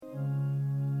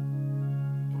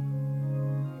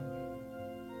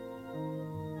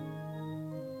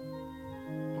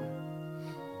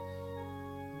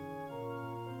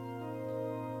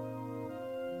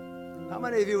How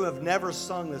many of you have never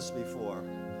sung this before?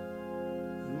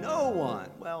 No one.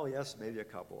 Well, yes, maybe a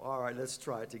couple. All right, let's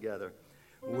try it together.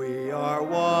 We are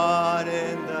one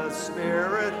in the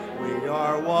Spirit. We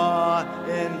are one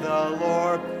in the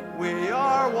Lord. We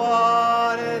are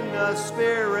one in the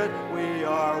Spirit. We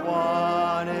are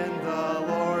one in the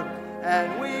Lord.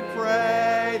 And we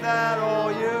pray that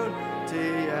all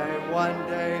unity and one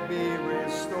day be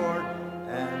restored.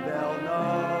 And they'll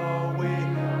know we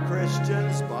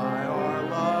Christians by our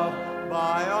love,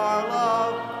 by our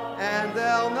love. And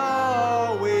they'll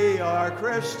know we are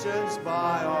Christians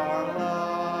by our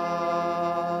love.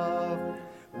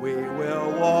 We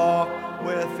will walk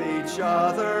with each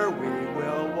other. We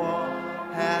will walk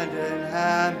hand in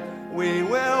hand. We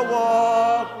will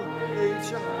walk with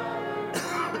each other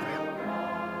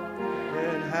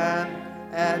in hand.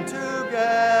 And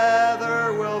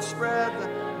together we'll spread the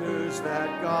news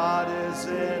that God is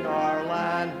in our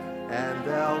land. And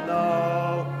they'll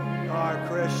know we are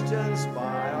Christians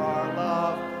by our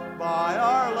love, by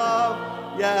our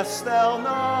love. Yes, they'll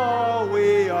know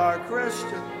we are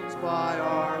Christians by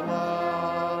our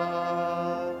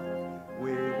love.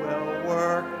 We will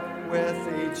work with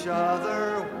each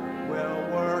other. We'll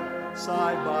work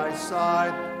side by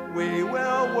side. We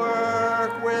will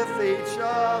work with each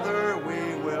other.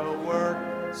 We will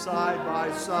work side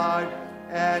by side.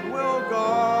 And we'll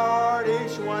guard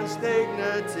each one's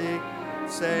dignity,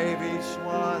 save each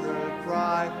one a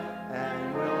cry,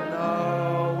 and we'll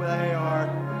know they are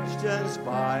Christians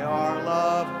by our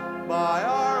love, by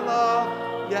our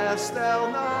love. Yes,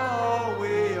 they'll know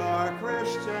we are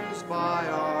Christians by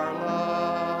our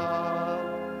love.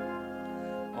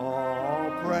 All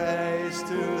praise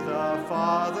to the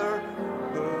Father,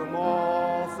 whom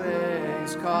all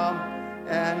things come,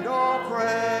 and all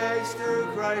praise to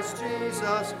Christ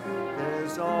Jesus,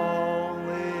 his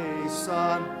only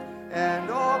Son, and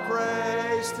all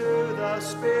praise to the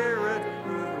Spirit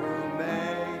who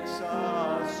makes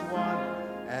us one.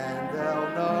 And they'll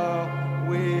know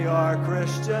we are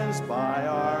Christians by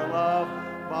our love,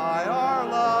 by our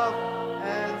love.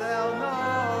 And they'll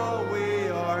know we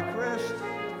are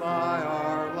Christians by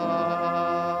our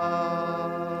love.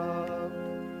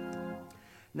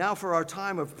 Now for our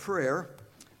time of prayer.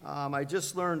 I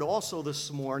just learned also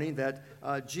this morning that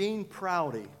Jean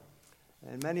Prouty,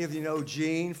 and many of you know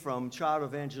Jean from Child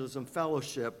Evangelism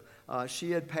Fellowship,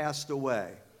 she had passed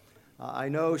away. I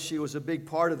know she was a big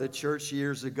part of the church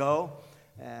years ago,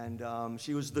 and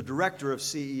she was the director of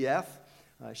CEF.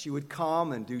 She would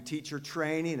come and do teacher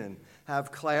training and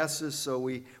have classes, so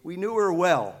we knew her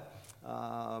well.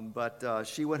 But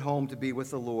she went home to be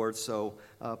with the Lord, so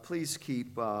please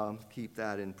keep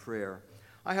that in prayer.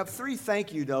 I have 3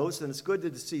 thank you notes, and it's good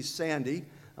to see Sandy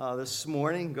this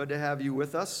morning. Good to have you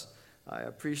with us. I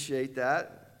appreciate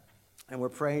that. And we're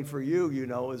praying for you, you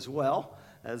know, as well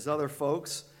as other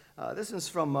folks. This is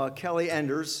from Kelly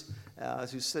Enders,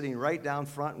 who's sitting right down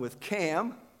front with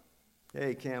Cam.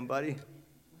 Hey, Cam, buddy.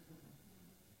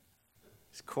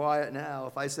 It's quiet now.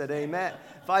 If I said amen.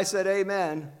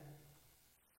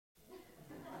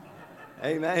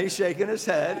 Amen. He's shaking his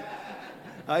head.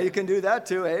 You can do that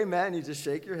too. Amen. You just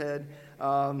shake your head.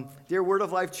 Dear Word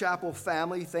of Life Chapel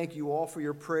family, thank you all for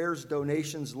your prayers,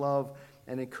 donations, love,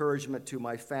 and encouragement to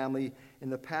my family in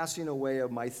the passing away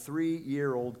of my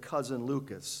 3-year-old cousin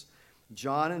Lucas.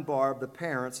 John and Barb, the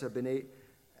parents, have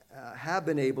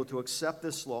been able to accept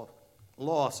this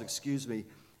loss,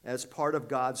 as part of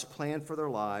God's plan for their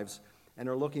lives, and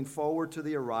are looking forward to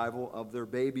the arrival of their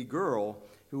baby girl,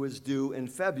 who is due in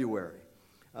February.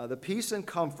 The peace and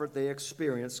comfort they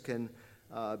experience can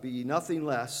be nothing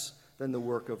less than the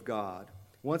work of God.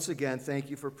 Once again, thank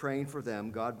you for praying for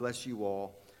them. God bless you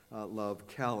all. Love,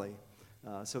 Kelly.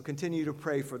 So continue to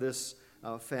pray for this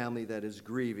family that is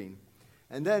grieving.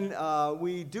 And then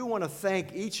we do want to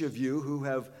thank each of you who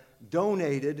have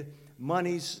donated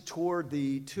monies toward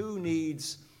the 2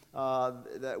 needs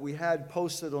that we had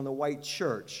posted on the White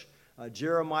Church,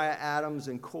 Jeremiah Adams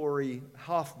and Corey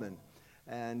Hoffman.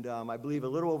 And I believe a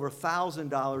little over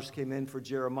 $1,000 came in for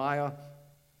Jeremiah,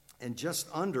 and just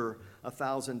under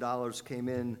 $1,000 came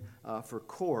in for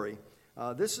Corey.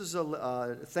 This is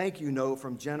a thank you note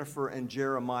from Jennifer and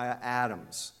Jeremiah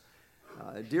Adams.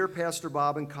 Dear Pastor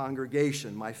Bob and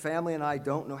congregation, my family and I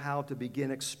don't know how to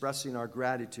begin expressing our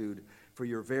gratitude for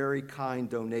your very kind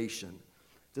donation.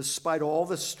 Despite all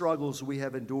the struggles we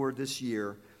have endured this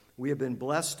year, we have been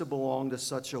blessed to belong to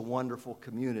such a wonderful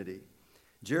community.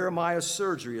 Jeremiah's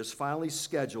surgery is finally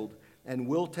scheduled and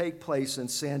will take place in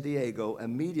San Diego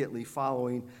immediately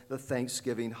following the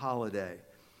Thanksgiving holiday.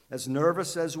 As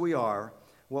nervous as we are,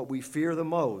 what we fear the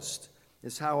most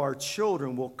is how our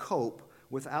children will cope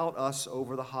without us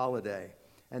over the holiday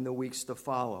and the weeks to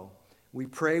follow. We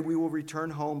pray we will return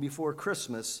home before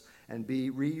Christmas and be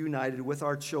reunited with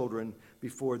our children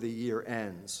before the year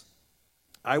ends.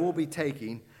 I will be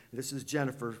taking, this is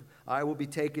Jennifer, I will be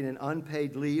taking an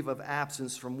unpaid leave of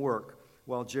absence from work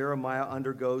while Jeremiah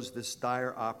undergoes this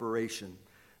dire operation.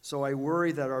 So I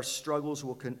worry that our struggles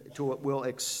will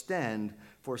extend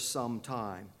for some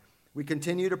time. We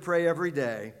continue to pray every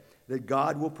day that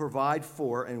God will provide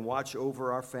for and watch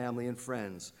over our family and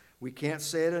friends. We can't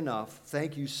say it enough.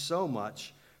 Thank you so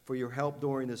much for your help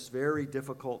during this very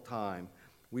difficult time.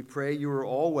 We pray you are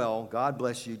all well. God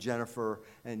bless you, Jennifer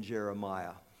and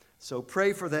Jeremiah. So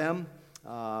pray for them.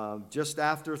 Just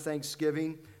after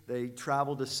Thanksgiving, they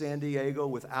traveled to San Diego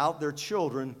without their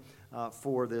children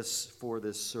for this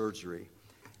surgery.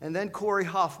 And then Corey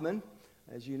Hoffman,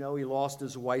 as you know, he lost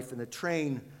his wife in a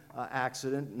train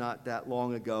accident not that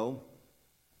long ago.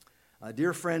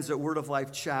 Dear friends at Word of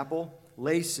Life Chapel,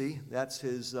 Lacey, that's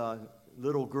his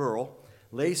little girl,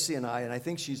 Lacey and I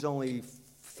think she's only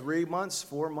 4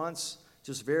 months,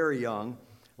 just very young.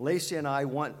 Lacey and I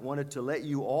wanted to let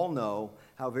you all know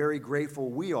how very grateful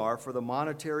we are for the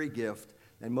monetary gift,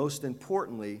 and most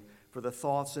importantly, for the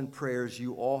thoughts and prayers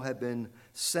you all have been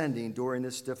sending during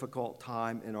this difficult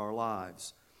time in our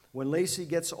lives. When Lacey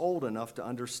gets old enough to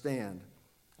understand,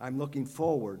 I'm looking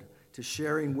forward to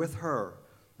sharing with her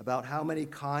about how many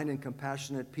kind and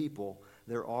compassionate people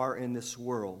there are in this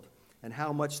world and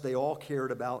how much they all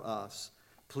cared about us.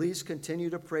 Please continue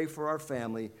to pray for our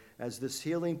family as this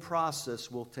healing process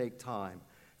will take time.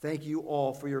 Thank you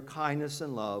all for your kindness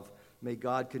and love. May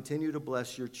God continue to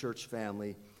bless your church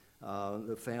family,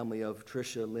 the family of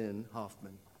Tricia Lynn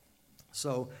Hoffman.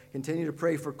 So continue to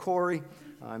pray for Corey.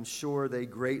 I'm sure they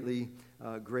greatly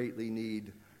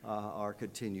need our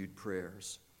continued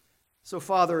prayers. So,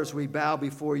 Father, as we bow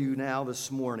before you now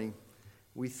this morning,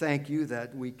 we thank you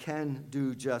that we can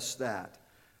do just that.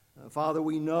 Father,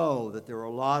 we know that there are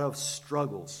a lot of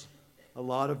struggles, a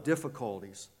lot of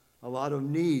difficulties, a lot of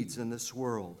needs in this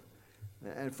world.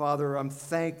 And Father, I'm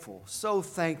thankful, so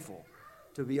thankful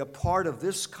to be a part of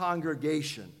this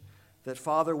congregation that,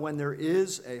 Father, when there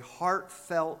is a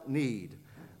heartfelt need,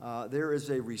 there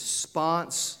is a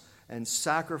response and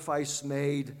sacrifice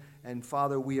made. And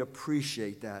Father, we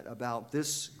appreciate that about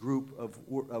this group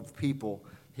of people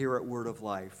here at Word of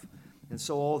Life. And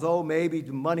so although maybe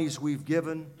the monies we've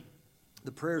given,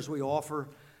 the prayers we offer,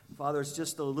 Father, it's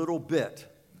just a little bit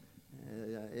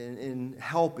in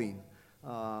helping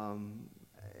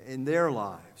in their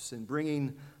lives and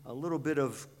bringing a little bit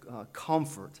of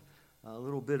comfort, a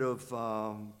little bit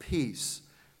of peace.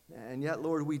 And yet,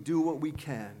 Lord, we do what we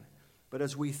can. But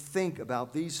as we think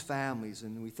about these families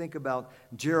and we think about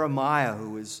Jeremiah,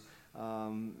 who is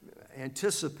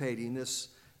anticipating this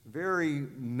very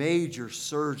major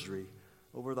surgery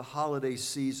over the holiday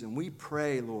season, we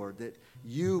pray, Lord, that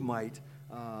you might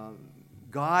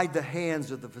guide the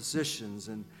hands of the physicians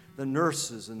and the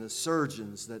nurses and the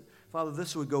surgeons, that, Father,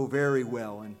 this would go very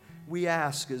well. And we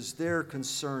ask, as their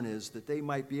concern is, that they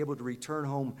might be able to return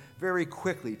home very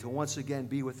quickly to once again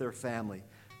be with their family.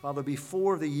 Father,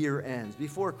 before the year ends,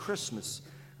 before Christmas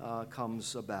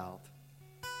comes about.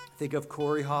 Think of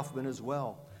Corey Hoffman as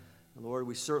well. Lord,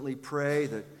 we certainly pray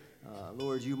that,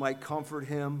 Lord, you might comfort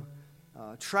him.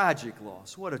 Tragic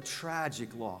loss. What a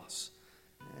tragic loss.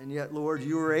 And yet, Lord,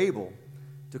 you are able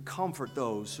to comfort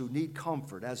those who need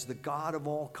comfort as the God of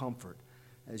all comfort.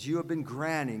 As you have been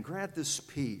grant this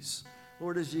peace.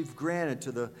 Lord, as you've granted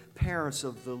to the parents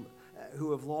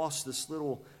who have lost this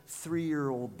little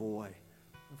 3-year-old boy.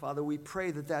 Father, we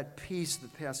pray that peace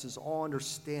that passes all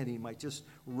understanding might just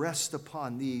rest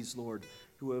upon these, Lord,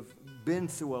 who have been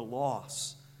through a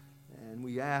loss. And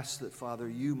we ask that, Father,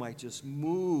 you might just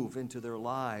move into their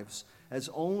lives as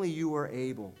only you are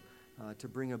able to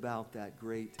bring about that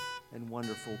great and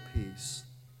wonderful peace.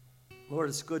 Lord,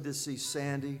 it's good to see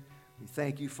Sandy. We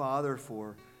thank you, Father,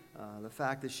 for the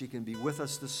fact that she can be with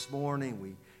us this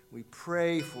morning. We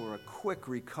pray for a quick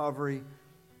recovery.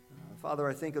 Father,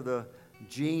 I think of the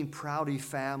Jean Prouty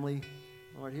family.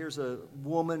 Lord, here's a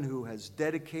woman who has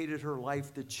dedicated her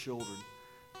life to children,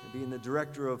 and being the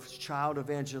director of Child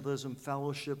Evangelism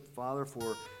Fellowship, Father,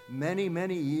 for many,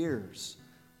 many years.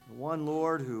 One,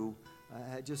 Lord, who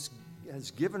just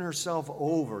has given herself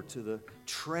over to the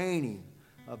training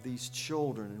of these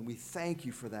children, and we thank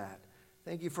you for that.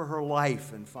 Thank you for her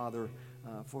life, and Father,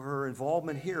 for her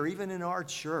involvement here, even in our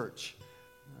church.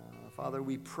 Father,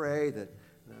 we pray that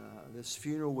this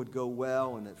funeral would go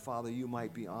well, and that, Father, you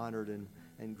might be honored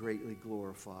and greatly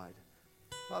glorified.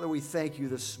 Father, we thank you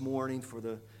this morning for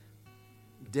the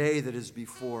day that is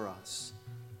before us.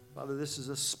 Father, this is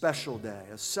a special day,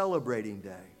 a celebrating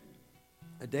day,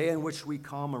 a day in which we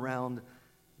come around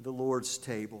the Lord's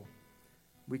table.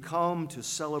 We come to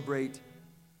celebrate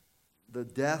the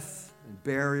death and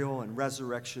burial and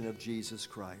resurrection of Jesus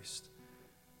Christ.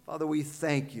 Father, we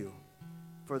thank you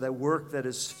for that work that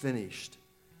is finished.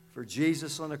 For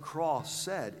Jesus on the cross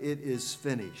said, "It is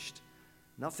finished."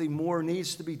 Nothing more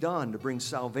needs to be done to bring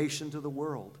salvation to the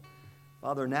world.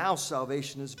 Father, now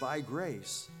salvation is by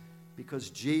grace because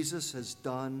Jesus has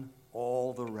done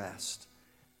all the rest.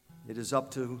 It is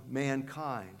up to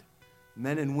mankind,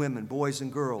 men and women, boys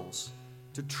and girls,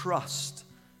 to trust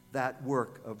that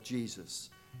work of Jesus,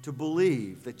 to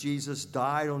believe that Jesus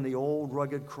died on the old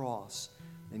rugged cross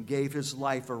and gave his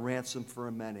life a ransom for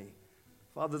many.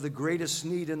 Father, the greatest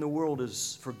need in the world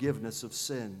is forgiveness of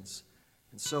sins.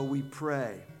 And so we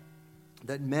pray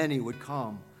that many would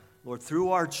come, Lord, through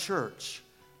our church,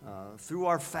 through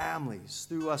our families,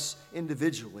 through us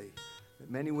individually, that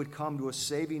many would come to a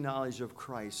saving knowledge of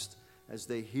Christ as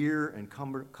they hear and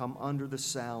come under the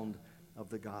sound of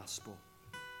the gospel.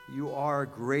 You are a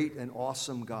great and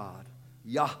awesome God,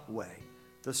 Yahweh,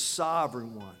 the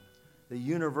sovereign one, the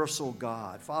universal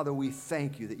God. Father, we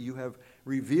thank you that you have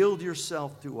revealed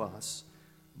yourself to us.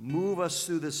 Move us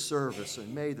through this service,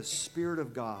 and may the Spirit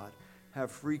of God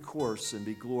have free course and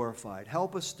be glorified.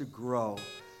 Help us to grow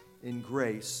in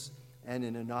grace and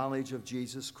in a knowledge of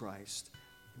Jesus Christ.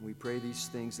 And we pray these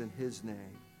things in his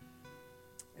name.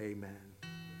 Amen.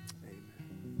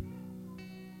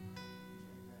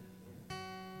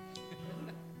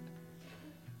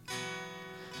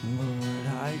 Lord,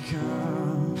 I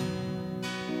come,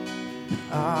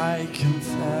 I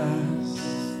confess,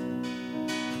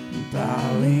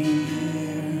 bowing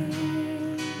here,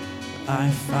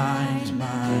 I find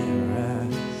my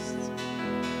rest.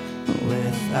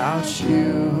 Without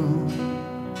you,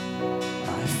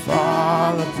 I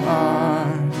fall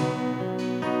apart.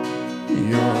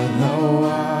 You're the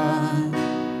one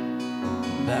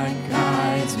that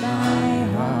guides my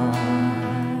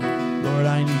heart. Lord,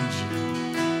 I need you.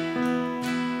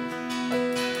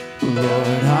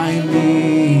 Lord, I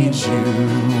need you.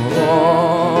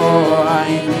 Oh, I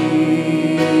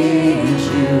need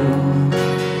you.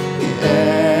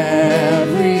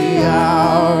 Every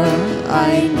hour I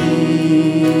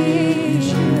need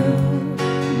you.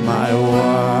 My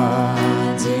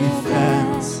one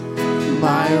defense,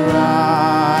 my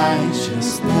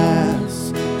righteousness.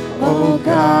 Oh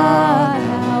God,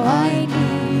 how I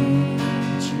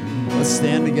need you. Let's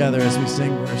stand together as we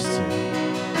sing verse 2.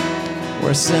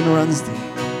 Where sin runs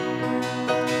deep,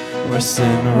 where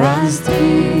sin runs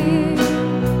deep,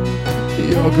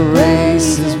 your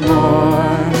grace is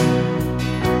more.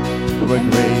 Where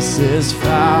grace is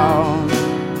found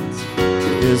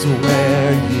is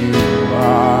where you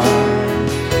are.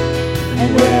 And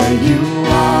where you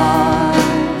are,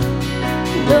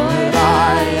 Lord,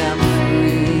 I am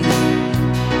free.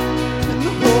 And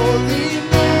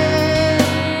holiness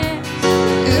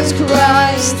is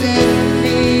Christ in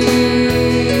me.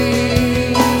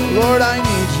 Lord, I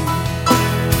need you.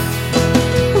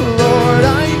 Lord,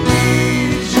 I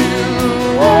need you.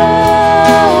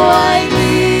 Oh, I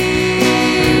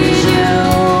need you.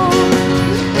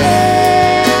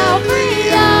 Every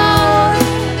hour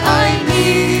I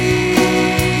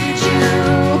need you.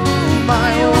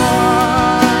 My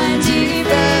one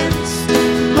defense,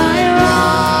 my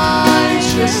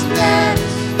righteousness.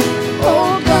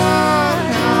 Oh God,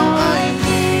 how I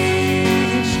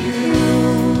need you.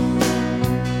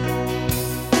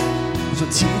 So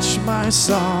teach my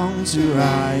song to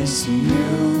rise to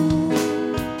you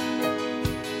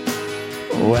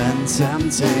when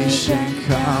temptation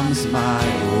comes my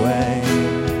way.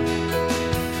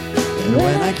 And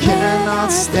when I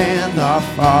cannot stand, I'll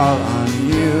fall on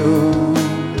you.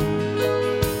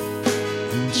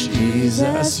 And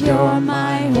Jesus, you're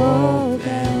my hope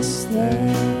and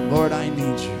stay. Lord, I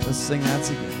need you. Let's sing that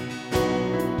together.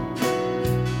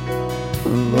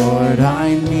 Lord,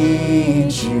 I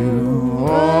need you.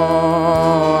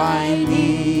 Oh, I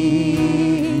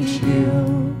need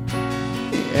you.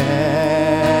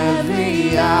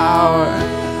 Every hour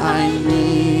I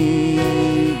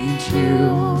need you.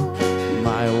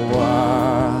 My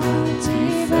one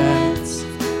defense,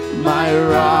 my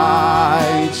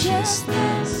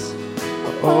righteousness.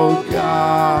 Oh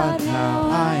God, how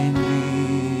I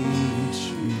need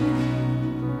you.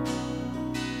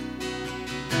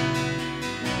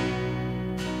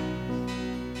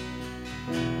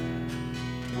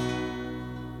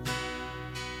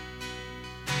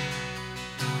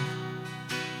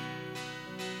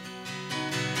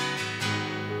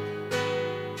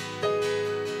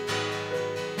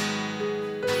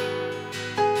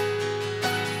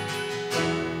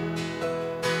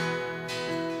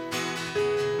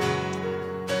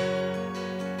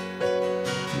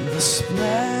 the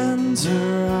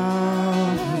splendor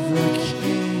of the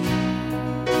King,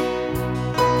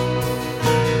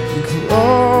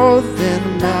 clothed in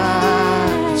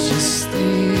majesty.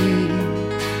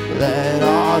 Let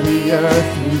all the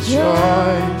earth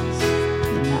rejoice,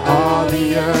 and all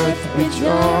the earth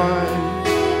rejoice.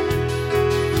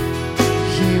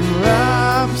 He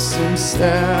wraps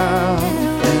himself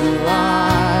in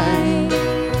light,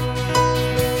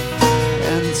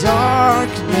 and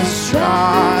darkness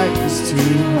tries to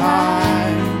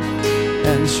hide,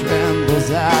 and trembles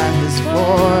at his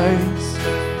voice,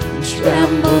 and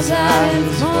trembles at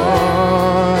his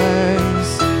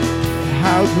voice.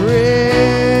 How great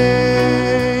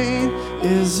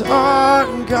is our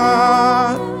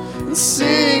God, and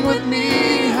sing with me,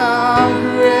 how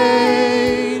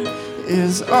great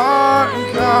is our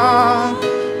God,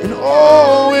 and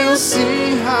oh, we'll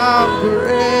see how great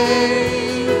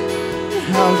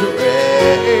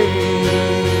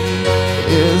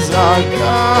is our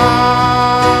God.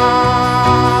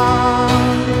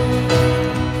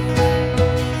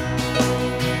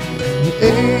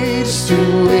 Age to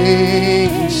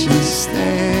age he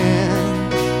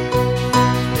stands,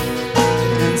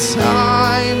 and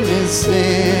time is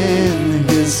in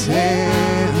his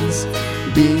hands,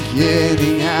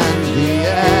 beginning and the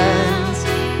end,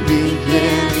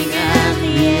 beginning and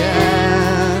the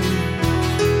end.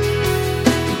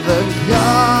 The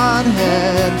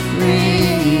Godhead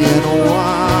free and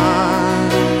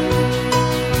one,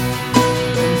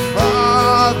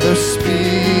 Father,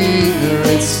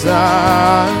 Spirit,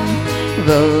 Son,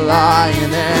 the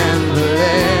Lion and the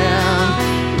Lamb,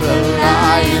 the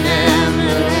Lion and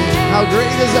the Lamb. How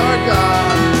great is our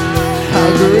God? How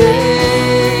great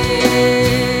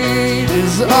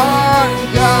is our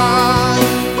God?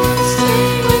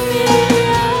 Sing with me,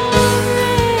 how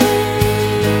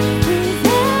great is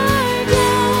our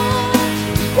God.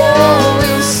 Oh,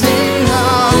 we'll see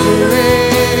how great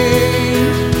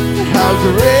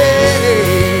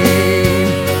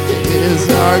is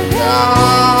our God.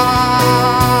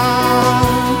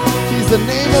 He's the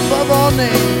name above all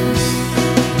names,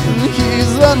 and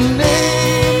he's the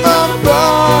name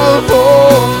above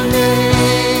all names.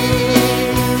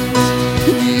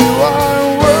 You are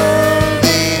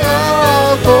worthy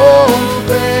of all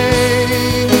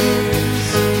praise,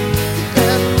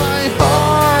 and my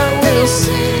heart will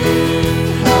sing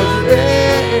how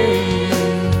great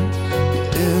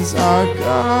is our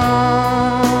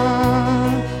God.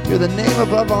 You're the name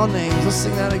above all names. Let's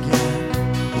sing that again.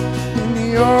 And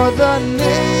you're the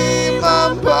name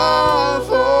above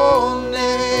all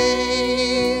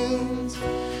names.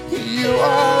 You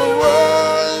are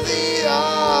worthy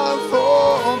of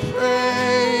all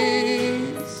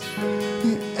praise,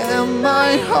 and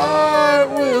my heart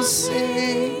will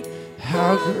sing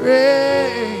how great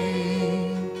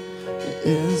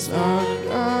is our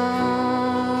God.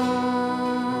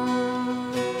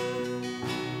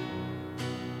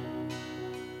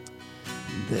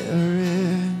 There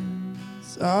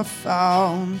is a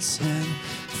fountain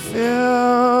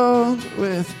filled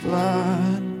with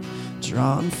blood,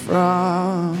 drawn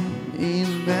from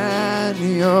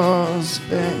Emmanuel's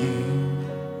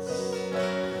veins,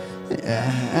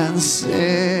 and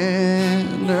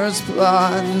sinners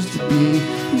plunged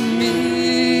beneath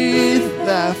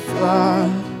that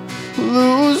flood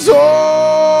lose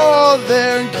all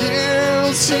their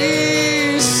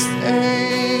guilty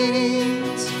stains,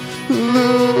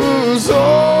 lose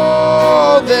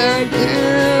all their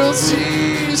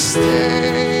guilty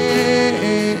stains,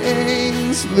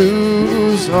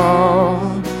 lose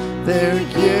all their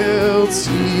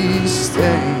guilty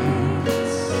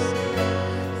stains,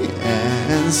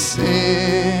 and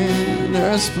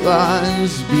sinners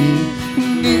plunged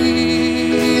beneath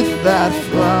that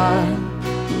flood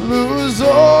lose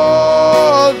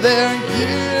all their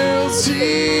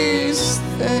guilty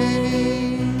stains.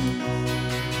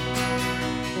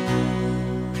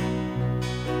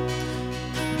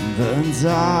 The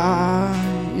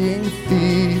dying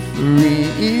thief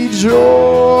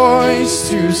rejoiced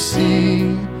to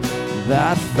see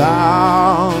that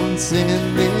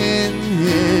fountain in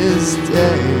his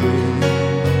day,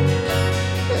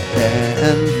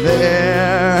 and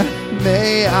there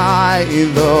may I,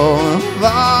 though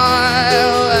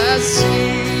vile as he,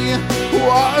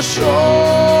 wash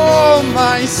all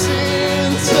my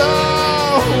sins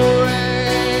away,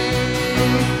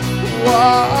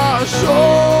 wash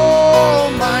all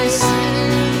my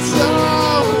sins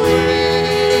away,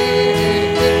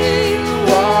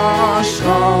 wash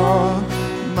all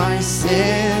my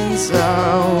sins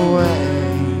away,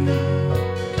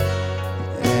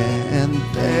 and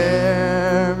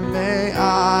there may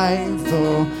I,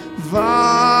 though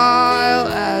vile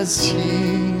has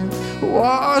He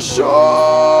washed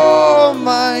all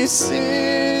my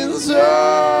sins away.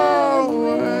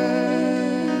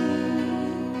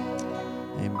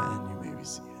 Amen. You may be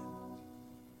seated.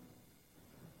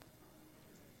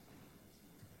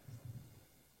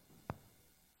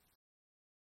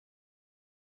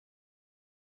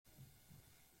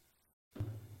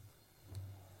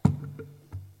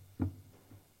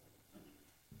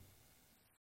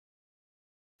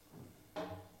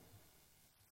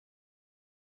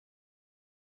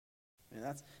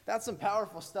 That's some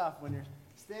powerful stuff when you're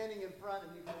standing in front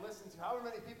and you can listen to however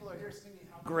many people are here singing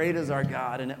how great is our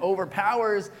God, and it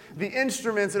overpowers the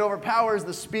instruments, it overpowers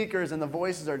the speakers, and the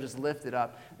voices are just lifted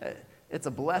up. It's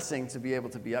a blessing to be able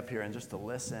to be up here and just to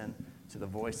listen to the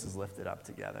voices lifted up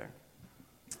together.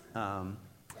 They're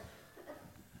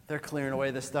clearing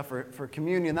away this stuff for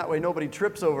communion. That way nobody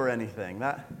trips over anything.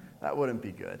 That wouldn't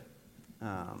be good.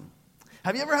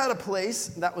 Have you ever had a place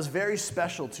that was very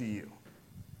special to you?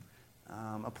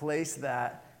 A place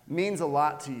that means a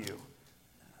lot to you,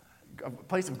 a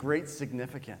place of great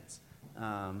significance.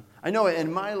 I know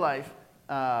in my life,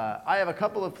 I have a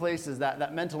couple of places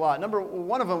that meant a lot.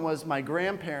 One of them was my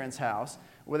grandparents' house,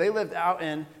 where they lived out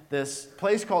in this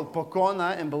place called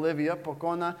Pocona in Bolivia,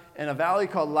 Pocona, in a valley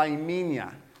called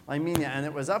Laimina, and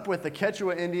it was up with the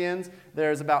Quechua Indians.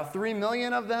 There's about 3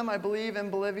 million of them, I believe, in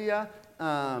Bolivia.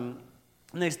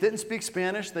 And they didn't speak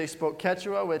Spanish. They spoke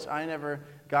Quechua, which I never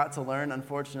got to learn,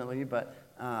 unfortunately, but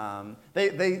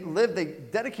they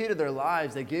dedicated their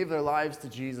lives, they gave their lives to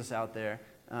Jesus out there.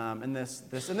 And this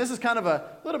is kind of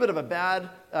a little bit of a bad,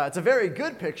 it's a very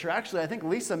good picture, actually. I think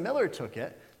Lisa Miller took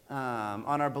it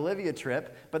on our Bolivia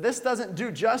trip, but this doesn't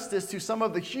do justice to some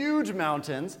of the huge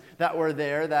mountains that were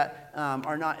there that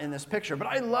are not in this picture. But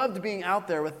I loved being out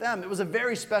there with them. It was a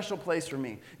very special place for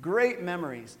me. Great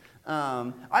memories.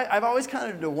 I've always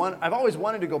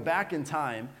wanted to go back in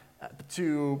time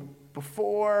to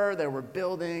before there were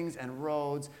buildings and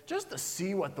roads, just to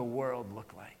see what the world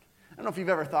looked like. I don't know if you've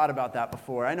ever thought about that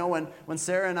before. I know when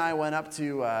Sarah and I went up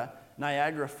to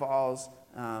Niagara Falls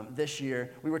this year,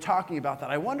 we were talking about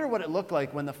that. I wonder what it looked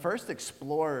like when the first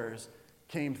explorers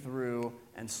came through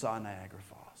and saw Niagara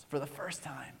Falls for the first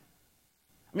time.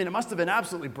 I mean, it must have been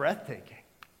absolutely breathtaking.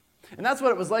 And that's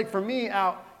what it was like for me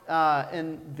out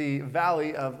in the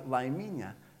valley of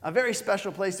Laimina. A very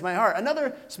special place to my heart.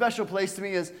 Another special place to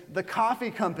me is the Coffee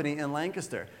Company in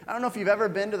Lancaster. I don't know if you've ever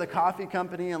been to the Coffee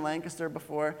Company in Lancaster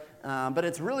before, but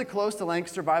it's really close to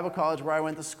Lancaster Bible College where I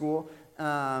went to school.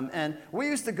 And we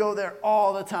used to go there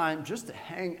all the time just to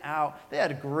hang out. They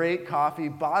had great coffee,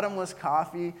 bottomless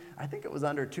coffee. I think it was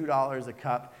under $2 a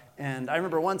cup. And I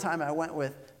remember one time I went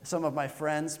with some of my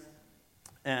friends,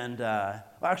 and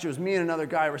actually it was me and another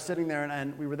guy were sitting there,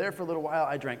 and we were there for a little while.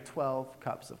 I drank 12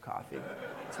 cups of coffee.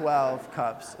 12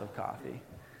 cups of coffee.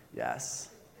 Yes.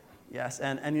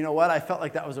 And you know what? I felt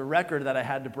like that was a record that I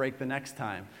had to break the next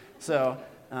time. So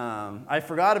I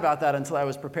forgot about that until I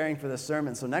was preparing for this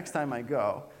sermon. So next time I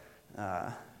go,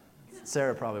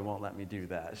 Sarah probably won't let me do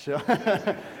that.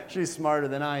 She's smarter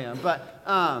than I am. But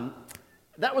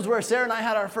that was where Sarah and I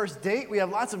had our first date. We have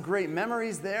lots of great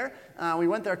memories there. We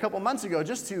went there a couple months ago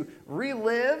just to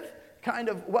relive kind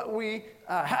of what we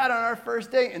had on our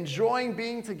first date, enjoying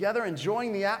being together,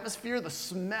 enjoying the atmosphere, the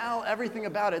smell, everything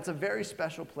about it. It's a very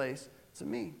special place to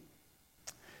me.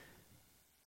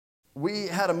 We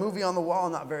had a movie on the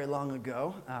wall not very long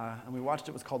ago, and we watched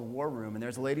it. It was called War Room, and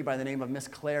there's a lady by the name of Miss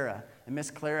Clara, and Miss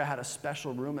Clara had a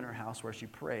special room in her house where she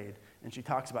prayed, and she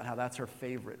talks about how that's her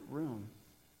favorite room.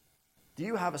 Do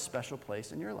you have a special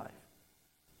place in your life?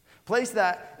 A place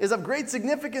that is of great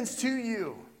significance to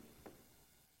you?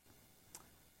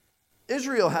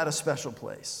 Israel had a special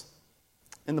place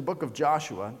in the book of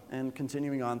Joshua, and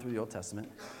continuing on through the Old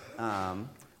Testament,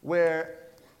 where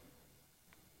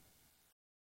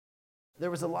there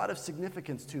was a lot of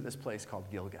significance to this place called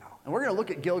Gilgal. And we're going to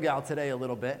look at Gilgal today a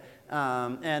little bit.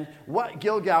 And what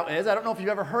Gilgal is, I don't know if you've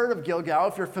ever heard of Gilgal,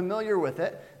 if you're familiar with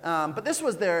it, but this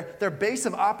was their base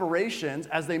of operations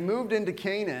as they moved into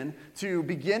Canaan to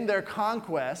begin their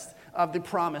conquest of the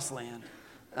Promised Land.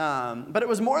 But it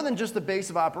was more than just the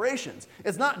base of operations.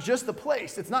 It's not just the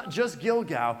place. It's not just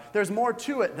Gilgal. There's more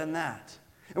to it than that.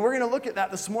 And we're going to look at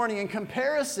that this morning in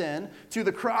comparison to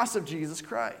the cross of Jesus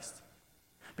Christ.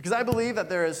 Because I believe that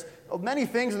there is many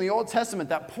things in the Old Testament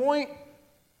that point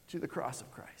to the cross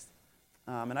of Christ.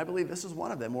 And I believe this is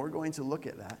one of them. We're going to look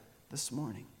at that this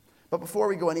morning. But before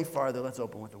we go any farther, let's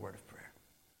open with a word of prayer.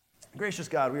 Gracious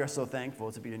God, we are so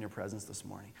thankful to be in your presence this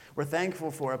morning. We're thankful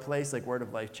for a place like Word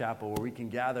of Life Chapel where we can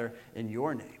gather in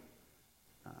your name,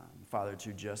 Father,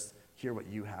 to just hear what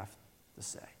you have to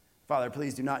say. Father,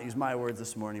 please do not use my words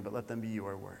this morning, but let them be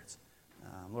your words.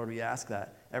 Lord, we ask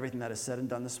that everything that is said and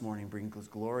done this morning brings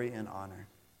glory and honor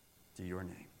to your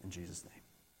name. In Jesus' name,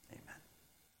 amen.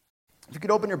 If you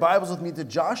could open your Bibles with me to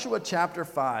Joshua chapter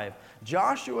 5.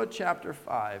 Joshua chapter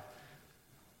 5.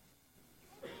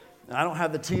 And I don't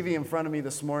have the TV in front of me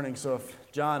this morning, so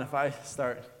if I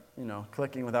start,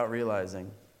 clicking without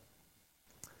realizing.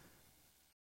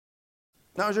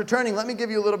 Now, as you're turning, let me give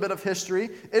you a little bit of history.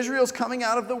 Israel's coming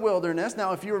out of the wilderness.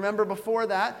 Now, if you remember before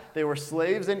that, they were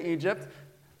slaves in Egypt.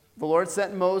 The Lord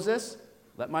sent Moses,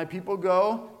 let my people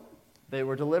go. They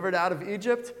were delivered out of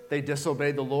Egypt. They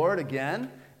disobeyed the Lord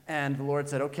again. And the Lord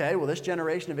said, okay, well, this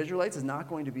generation of Israelites is not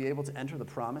going to be able to enter the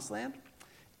promised land.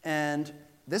 And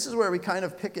this is where we kind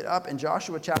of pick it up in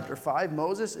Joshua chapter 5.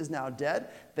 Moses is now dead.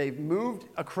 They've moved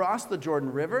across the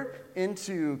Jordan River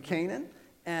into Canaan.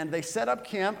 And they set up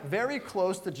camp very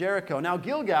close to Jericho. Now,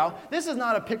 Gilgal, this is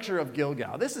not a picture of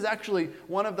Gilgal. This is actually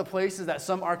one of the places that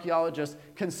some archaeologists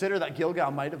consider that Gilgal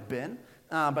might have been.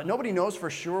 But nobody knows for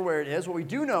sure where it is. What we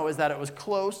do know is that it was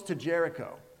close to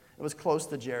Jericho. It was close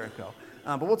to Jericho.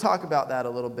 But we'll talk about that a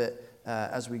little bit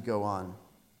as we go on.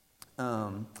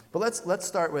 But let's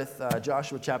start with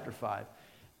Joshua chapter 5.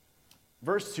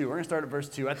 Verse 2, we're going to start at verse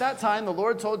 2. At that time, the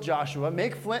Lord told Joshua,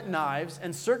 make flint knives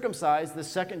and circumcise the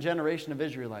second generation of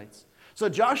Israelites. So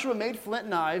Joshua made flint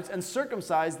knives and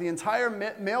circumcised the entire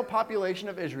male population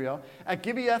of Israel at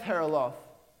Gibeath Haraloth.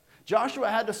 Joshua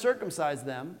had to circumcise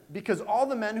them because all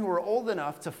the men who were old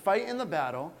enough to fight in the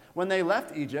battle when they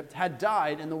left Egypt had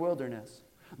died in the wilderness.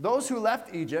 Those who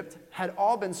left Egypt had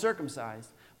all been circumcised,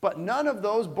 but none of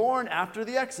those born after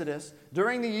the Exodus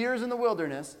during the years in the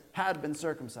wilderness had been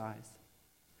circumcised.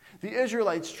 The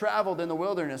Israelites traveled in the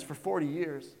wilderness for 40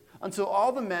 years, until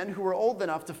all the men who were old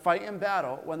enough to fight in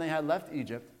battle when they had left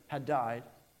Egypt had died.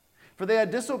 For they had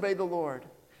disobeyed the Lord,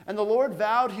 and the Lord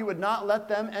vowed he would not let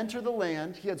them enter the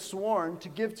land he had sworn to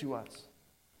give to us,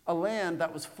 a land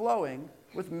that was flowing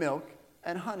with milk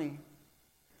and honey.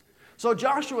 So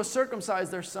Joshua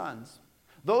circumcised their sons,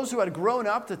 those who had grown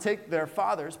up to take their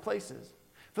fathers' places,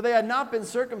 for they had not been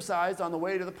circumcised on the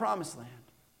way to the promised land.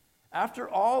 After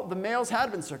all the males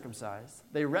had been circumcised,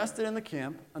 they rested in the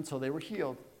camp until they were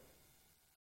healed.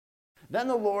 Then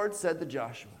the Lord said to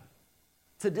Joshua,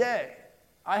 today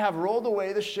I have rolled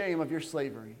away the shame of your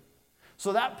slavery.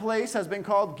 So that place has been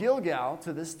called Gilgal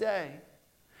to this day.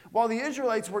 While the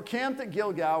Israelites were camped at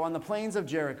Gilgal on the plains of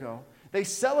Jericho, they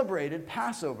celebrated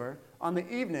Passover on the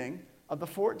evening of the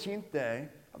 14th day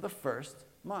of the first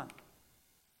month.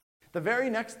 The very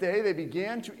next day they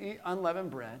began to eat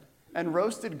unleavened bread and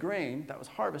roasted grain that was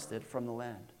harvested from the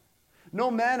land. No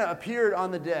manna appeared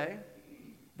on the day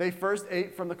they first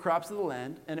ate from the crops of the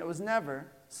land, and it was never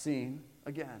seen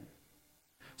again.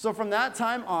 So from that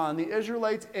time on, the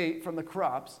Israelites ate from the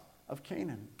crops of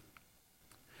Canaan.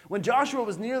 When Joshua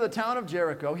was near the town of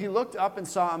Jericho, he looked up and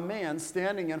saw a man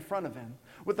standing in front of him.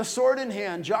 With a sword in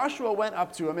hand, Joshua went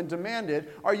up to him and demanded,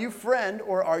 are you friend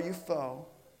or are you foe?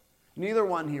 Neither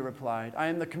one, he replied. I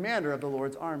am the commander of the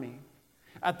Lord's army.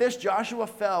 At this, Joshua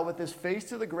fell with his face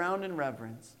to the ground in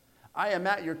reverence. I am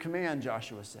at your command,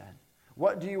 Joshua said.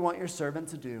 What do you want your servant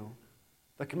to do?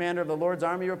 The commander of the Lord's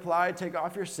army replied, take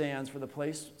off your sandals, for the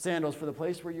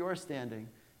place where you are standing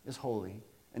is holy.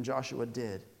 And Joshua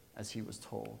did as he was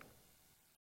told.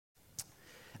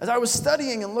 As I was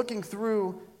studying and looking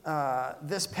through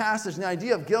this passage, and the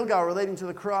idea of Gilgal relating to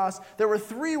the cross, there were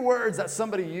three words that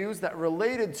somebody used that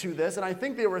related to this, and I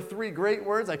think they were three great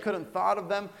words. I couldn't thought of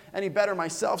them any better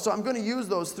myself, so I'm going to use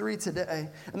those three today.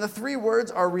 And the three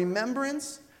words are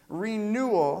remembrance,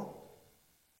 renewal,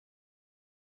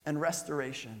 and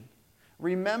restoration.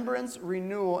 Remembrance,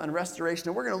 renewal, and restoration.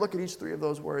 And we're going to look at each three of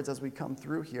those words as we come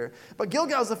through here. But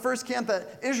Gilgal is the first camp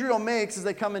that Israel makes as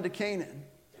they come into Canaan.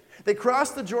 They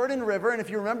crossed the Jordan River, and if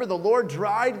you remember, the Lord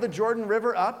dried the Jordan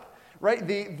River up, right?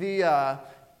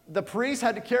 The priests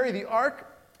had to carry the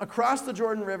ark across the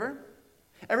Jordan River.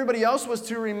 Everybody else was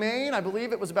to remain, I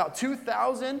believe it was about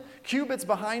 2,000 cubits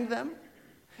behind them,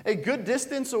 a good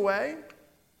distance away.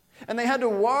 And they had to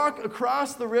walk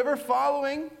across the river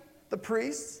following the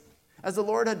priests as the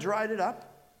Lord had dried it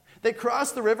up. They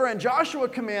crossed the river, and Joshua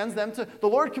commands them to, the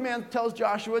Lord tells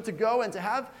Joshua to go and to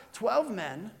have 12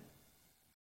 men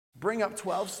bring up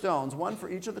 12 stones, one for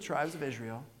each of the tribes of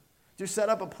Israel, to set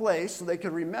up a place so they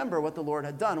could remember what the Lord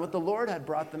had done, what the Lord had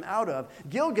brought them out of.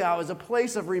 Gilgal is a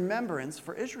place of remembrance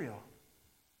for Israel.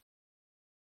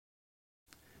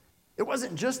 It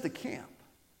wasn't just a camp.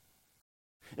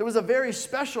 It was a very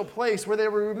special place where they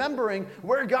were remembering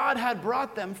where God had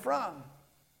brought them from.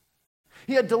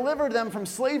 He had delivered them from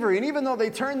slavery, and even though they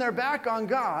turned their back on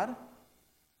God,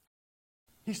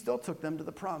 he still took them to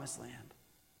the promised land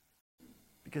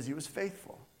because he was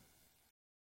faithful.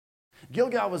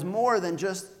 Gilgal was more than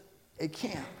just a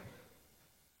camp.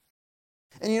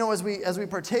 And as we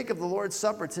partake of the Lord's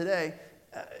Supper today,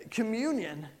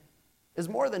 communion is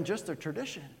more than just a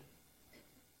tradition.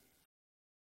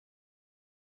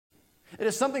 It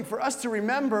is something for us to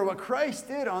remember what Christ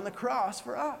did on the cross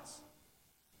for us.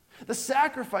 The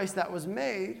sacrifice that was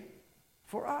made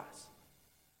for us.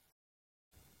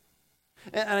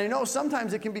 And I know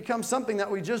sometimes it can become something that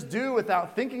we just do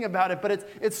without thinking about it, but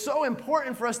it's so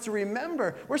important for us to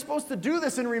remember. We're supposed to do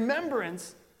this in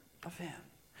remembrance of him.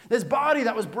 His body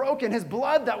that was broken, his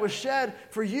blood that was shed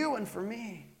for you and for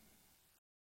me.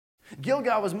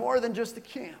 Gilgal was more than just a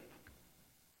camp.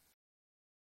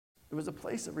 It was a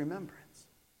place of remembrance.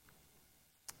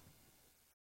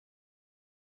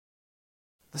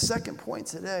 The second point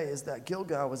today is that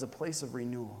Gilgal was a place of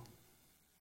renewal.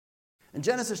 In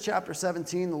Genesis chapter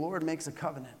 17, the Lord makes a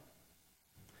covenant.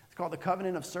 It's called the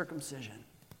covenant of circumcision.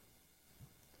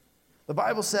 The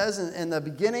Bible says in the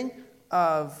beginning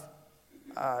of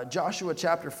Joshua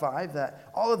chapter 5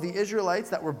 that all of the Israelites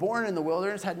that were born in the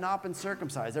wilderness had not been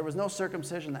circumcised. There was no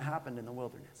circumcision that happened in the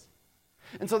wilderness.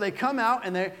 And so they come out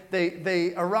and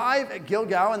they arrive at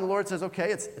Gilgal, and the Lord says,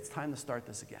 okay, it's time to start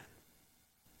this again.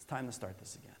 It's time to start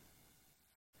this again.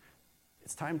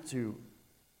 It's time to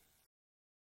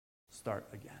start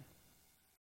again.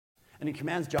 And he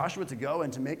commands Joshua to go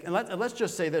and to make, and let's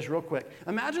just say this real quick.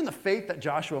 Imagine the faith that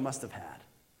Joshua must have had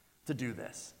to do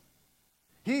this.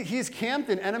 He's camped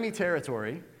in enemy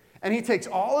territory, and he takes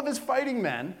all of his fighting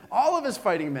men,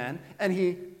 and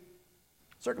he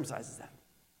circumcises them.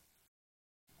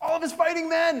 All of his fighting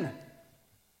men.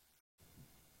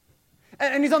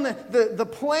 And he's on the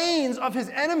plains of his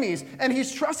enemies, and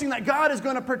he's trusting that God is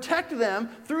going to protect them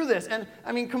through this. And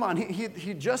I mean, come on,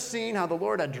 he'd just seen how the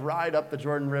Lord had dried up the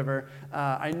Jordan River.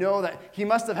 I know that he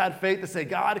must have had faith to say,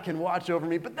 God can watch over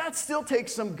me, but that still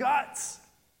takes some guts.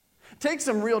 Takes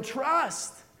some real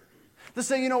trust. To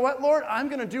say, you know what, Lord, I'm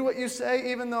going to do what you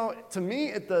say, even though to me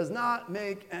it does not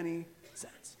make any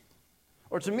sense.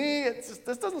 Or to me,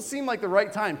 this doesn't seem like the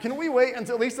right time. Can we wait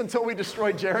at least until we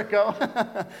destroy Jericho?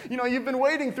 You've been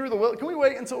waiting through the wilderness. Can we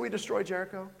wait until we destroy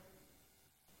Jericho?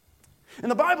 And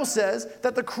the Bible says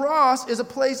that the cross is a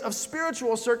place of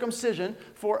spiritual circumcision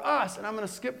for us. And I'm going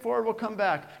to skip forward, we'll come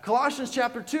back. Colossians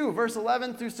chapter 2, verse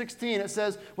 11 through 16, it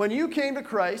says, when you came to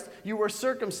Christ, you were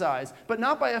circumcised, but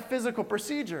not by a physical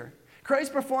procedure.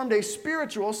 Christ performed a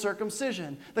spiritual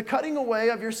circumcision, the cutting away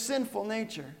of your sinful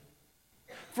nature.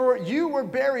 For you were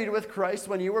buried with Christ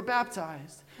when you were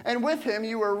baptized, and with him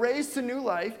you were raised to new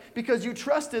life because you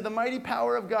trusted the mighty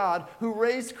power of God who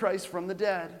raised Christ from the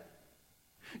dead.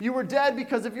 You were dead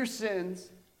because of your sins,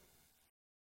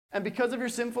 and because of your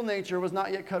sinful nature was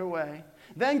not yet cut away.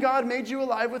 Then God made you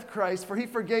alive with Christ, for he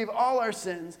forgave all our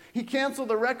sins. He canceled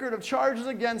the record of charges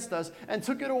against us and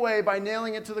took it away by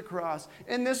nailing it to the cross.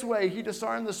 In this way, he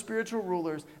disarmed the spiritual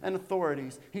rulers and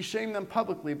authorities. He shamed them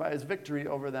publicly by his victory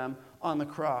over them on the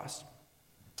cross.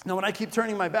 Now, when I keep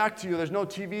turning my back to you, there's no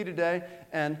TV today,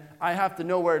 and I have to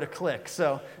know where to click.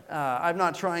 So I'm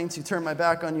not trying to turn my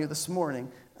back on you this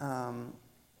morning.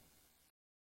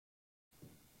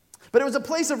 But it was a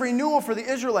place of renewal for the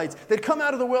Israelites. They'd come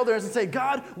out of the wilderness and say,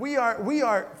 God, we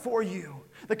are for you.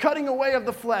 The cutting away of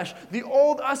the flesh, the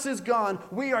old us is gone,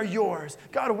 we are yours.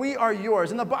 God, we are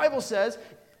yours. And the Bible says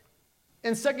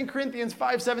in 2 Corinthians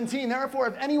 5:17, therefore,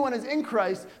 if anyone is in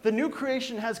Christ, the new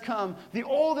creation has come, the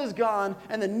old is gone,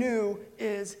 and the new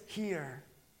is here.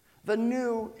 The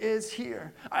new is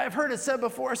here. I have heard it said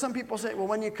before, some people say, well,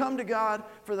 when you come to God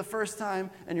for the first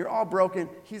time and you're all broken,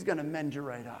 he's going to mend you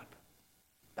right up.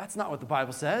 That's not what the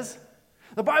Bible says.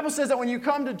 The Bible says that when you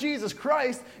come to Jesus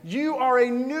Christ, you are a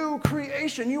new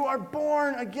creation. You are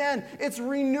born again. It's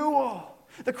renewal.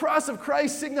 The cross of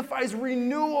Christ signifies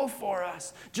renewal for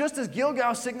us, just as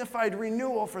Gilgal signified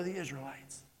renewal for the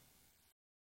Israelites.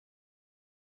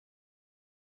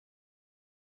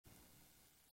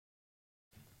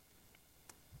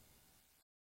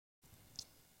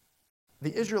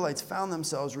 The Israelites found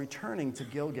themselves returning to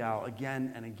Gilgal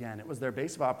again and again. It was their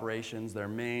base of operations, their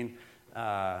main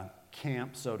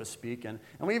camp, so to speak. And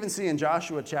we even see in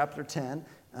Joshua chapter 10,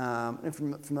 if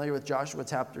you're familiar with Joshua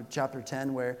chapter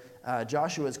 10, where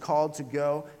Joshua is called to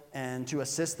go and to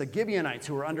assist the Gibeonites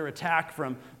who were under attack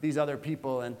from these other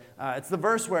people. And it's the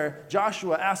verse where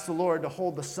Joshua asked the Lord to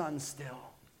hold the sun still.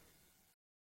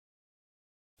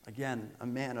 Again, a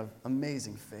man of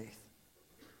amazing faith.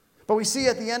 But we see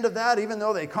at the end of that, even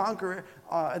though they conquer,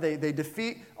 they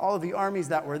defeat all of the armies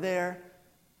that were there,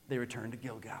 they return to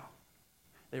Gilgal.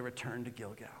 They return to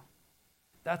Gilgal.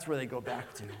 That's where they go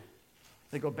back to.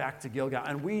 They go back to Gilgal,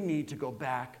 and we need to go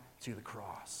back to the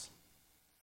cross.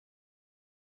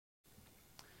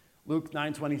 Luke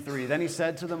 9:23, then he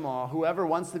said to them all, whoever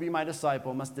wants to be my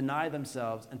disciple must deny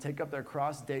themselves and take up their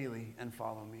cross daily and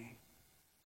follow me.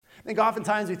 I think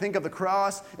oftentimes we think of the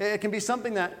cross, it can be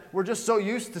something that we're just so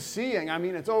used to seeing. I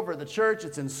mean, it's over at the church,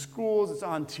 it's in schools, it's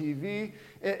on TV.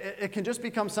 It can just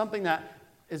become something that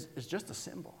is just a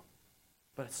symbol.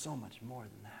 But it's so much more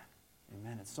than that.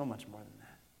 Amen. It's so much more than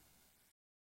that.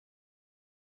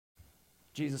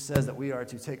 Jesus says that we are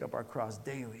to take up our cross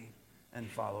daily and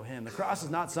follow him. The cross is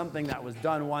not something that was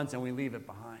done once and we leave it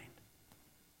behind.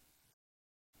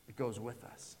 It goes with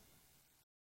us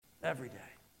every day.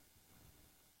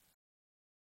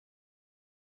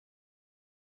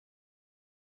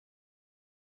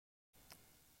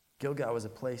 Gilgal was a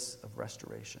place of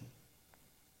restoration.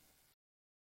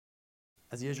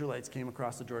 As the Israelites came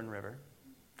across the Jordan River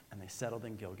and they settled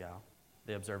in Gilgal,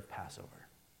 they observed Passover.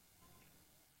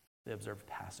 They observed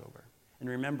Passover. And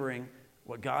remembering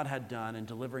what God had done in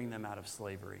delivering them out of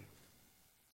slavery.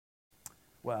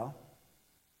 Well,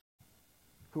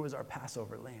 who is our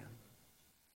Passover lamb?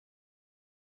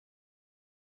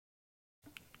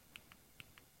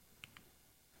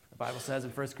 The Bible says in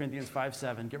 1 Corinthians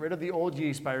 5:7, get rid of the old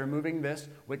yeast by removing this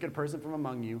wicked person from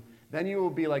among you. Then you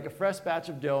will be like a fresh batch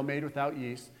of dough made without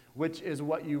yeast, which is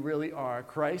what you really are.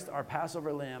 Christ, our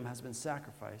Passover lamb, has been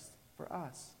sacrificed for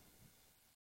us.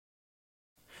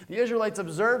 The Israelites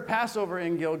observed Passover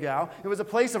in Gilgal. It was a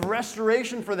place of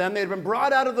restoration for them. They had been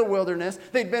brought out of the wilderness.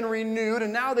 They'd been renewed,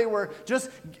 and now they were just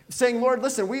saying, Lord,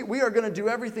 listen, we are going to do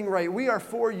everything right. We are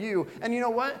for you. And you know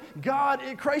what?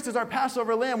 Christ is our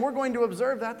Passover lamb. We're going to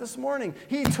observe that this morning.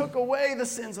 He took away the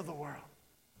sins of the world.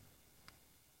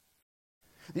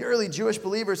 The early Jewish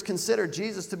believers considered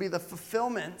Jesus to be the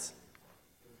fulfillment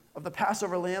of the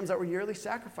Passover lambs that were yearly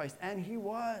sacrificed, and he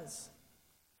was.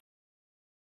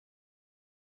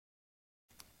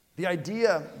 The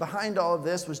idea behind all of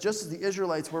this was just as the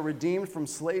Israelites were redeemed from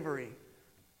slavery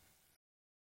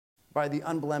by the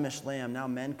unblemished lamb, now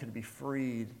men could be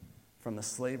freed from the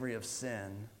slavery of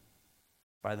sin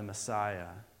by the Messiah,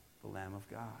 the Lamb of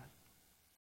God.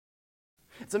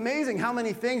 It's amazing how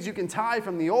many things you can tie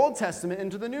from the Old Testament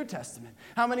into the New Testament.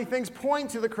 How many things point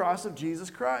to the cross of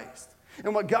Jesus Christ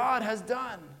and what God has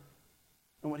done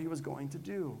and what he was going to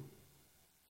do.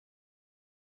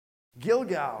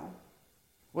 Gilgal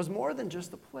was more than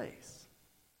just a place.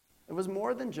 It was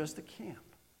more than just a camp.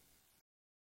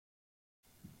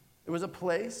 It was a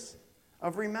place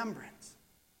of remembrance,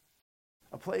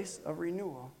 a place of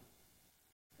renewal,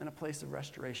 and a place of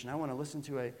restoration. I want to listen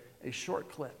to a short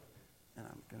clip, and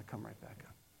I'm going to come right back up.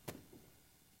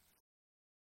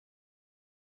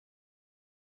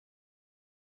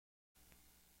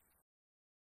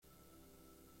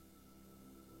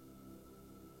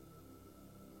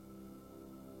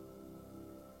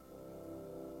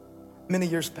 Many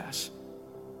years pass.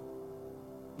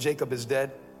 Jacob is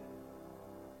dead.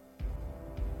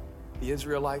 The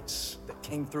Israelites that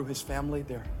came through his family,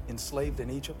 they're enslaved in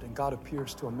Egypt, and God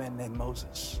appears to a man named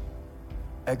Moses.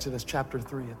 Exodus chapter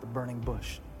 3 at the burning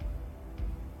bush.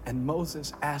 And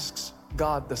Moses asks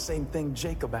God the same thing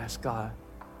Jacob asked God.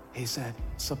 He said,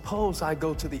 suppose I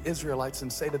go to the Israelites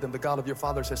and say to them, the God of your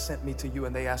fathers has sent me to you,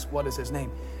 and they ask, what is his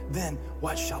name? Then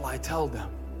what shall I tell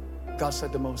them? God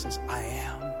said to Moses, I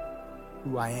am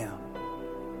who I am.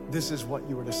 This is what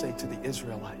you were to say to the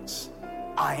Israelites.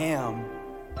 I am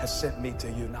has sent me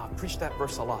to you. Now, I preached that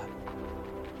verse a lot,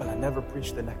 but I never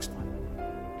preached the next one.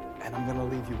 And I'm going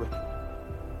to leave you with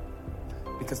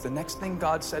it. Because the next thing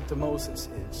God said to Moses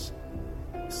is,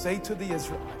 say to the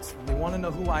Israelites, when they want to know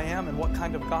who I am and what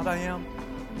kind of God I am,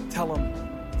 tell them,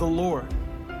 the Lord,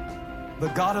 the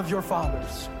God of your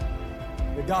fathers,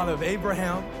 the God of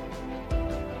Abraham,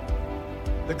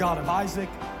 the God of Isaac,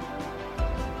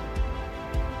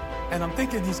 and I'm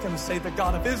thinking he's going to say the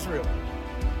God of Israel,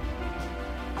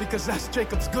 because that's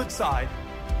Jacob's good side.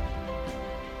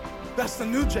 That's the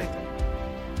new Jacob.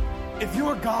 If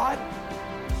you're God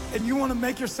and you want to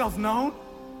make yourself known,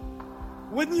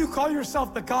 wouldn't you call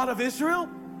yourself the God of Israel?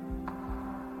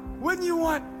 Wouldn't you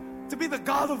want to be the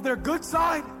God of their good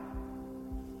side?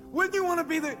 Wouldn't you want to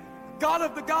be the God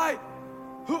of the guy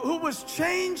who was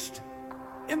changed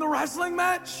in the wrestling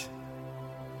match?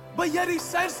 But yet he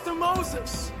says to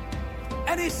Moses,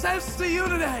 and he says to you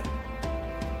today,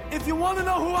 if you want to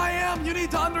know who I am, you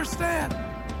need to understand,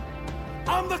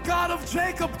 I'm the God of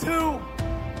Jacob too.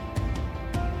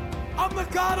 I'm the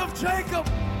God of Jacob.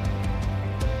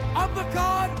 I'm the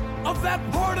God of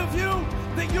that part of you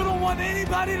that you don't want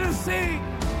anybody to see.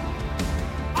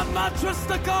 I'm not just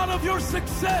the God of your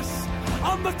success.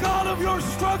 I'm the God of your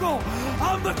struggle.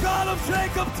 I'm the God of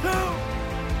Jacob too.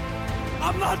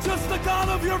 I'm not just the God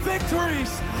of your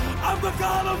victories. I'm the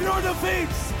God of your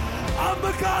defeats. I'm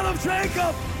the God of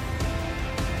Jacob.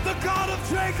 The God of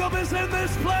Jacob is in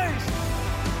this place.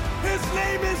 His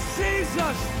name is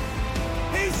Jesus.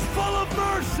 He's full of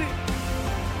mercy,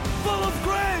 full of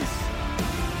grace,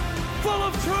 full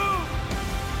of truth.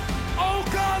 Oh,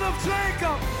 God of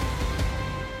Jacob.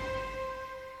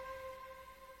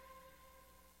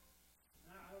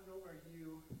 I don't know where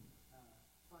you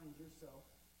find yourself.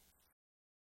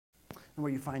 And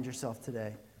where you find yourself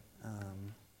today.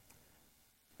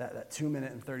 That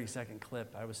 2-minute and 30-second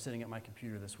clip, I was sitting at my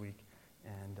computer this week,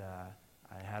 and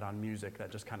I had on music that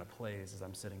just kind of plays as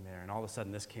I'm sitting there. And all of a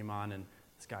sudden this came on, and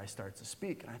this guy starts to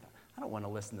speak. And I thought, I don't want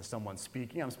to listen to someone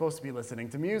speaking. I'm supposed to be listening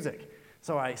to music.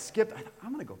 So I skipped. I thought, I'm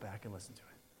going to go back and listen to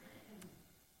it.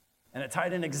 And it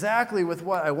tied in exactly with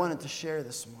what I wanted to share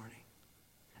this morning.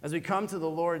 As we come to the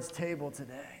Lord's table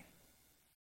today,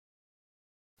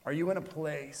 are you in a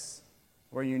place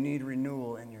where you need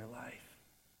renewal in your life?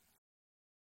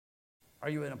 Are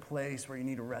you in a place where you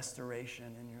need a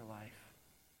restoration in your life?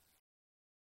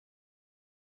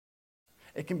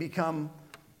 It can become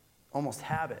almost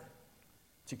habit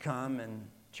to come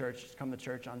to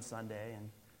church on Sunday and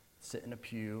sit in a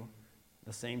pew,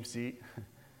 the same seat,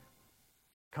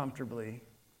 comfortably.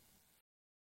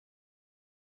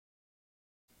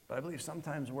 But I believe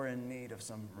sometimes we're in need of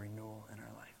some renewal in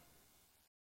our life.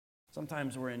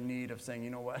 Sometimes we're in need of saying, you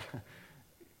know what?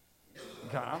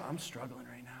 God, I'm struggling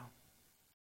right now.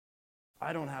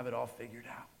 I don't have it all figured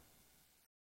out.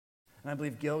 And I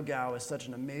believe Gilgal is such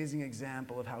an amazing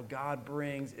example of how God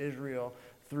brings Israel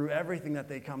through everything that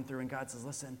they come through. And God says,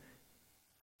 listen,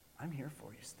 I'm here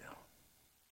for you still.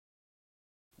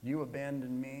 You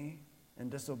abandoned me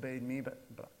and disobeyed me, but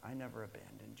I never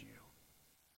abandoned you.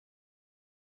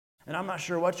 And I'm not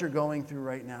sure what you're going through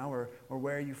right now or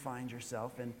where you find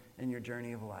yourself in your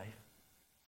journey of life.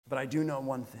 But I do know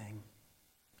one thing,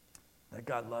 that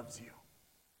God loves you.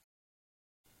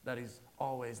 That he's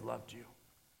always loved you.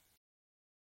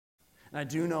 And I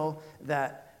do know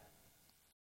that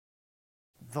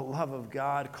the love of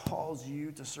God calls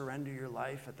you to surrender your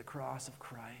life at the cross of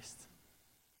Christ.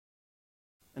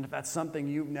 And if that's something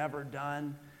you've never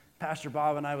done, Pastor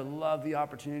Bob and I would love the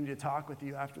opportunity to talk with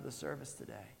you after the service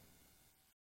today.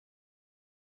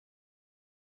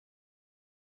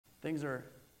 Things are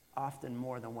often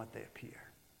more than what they appear.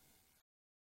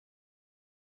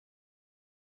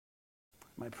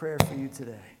 My prayer for you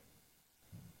today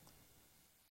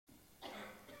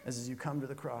is as you come to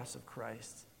the cross of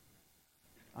Christ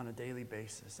on a daily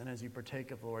basis and as you partake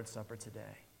of the Lord's Supper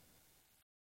today,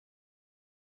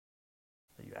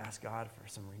 that you ask God for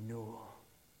some renewal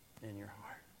in your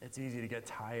heart. It's easy to get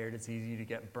tired. It's easy to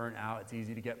get burnt out. It's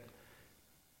easy to get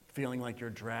feeling like you're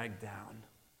dragged down.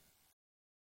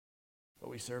 But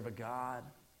we serve a God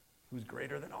who's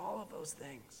greater than all of those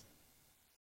things.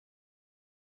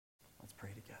 Let's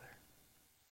pray together.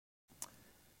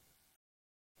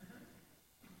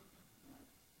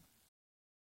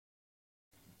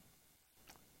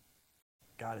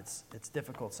 God, it's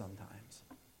difficult sometimes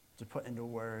to put into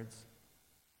words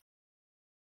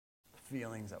the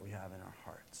feelings that we have in our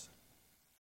hearts.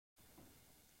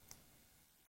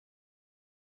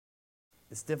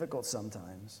 It's difficult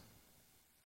sometimes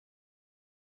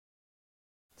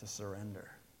to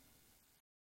surrender.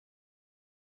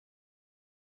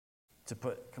 To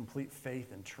put complete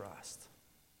faith and trust.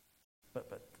 But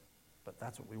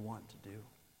that's what we want to do.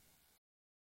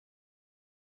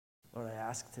 Lord, I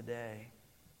ask today,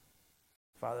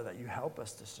 Father, that you help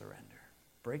us to surrender.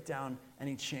 Break down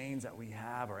any chains that we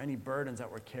have or any burdens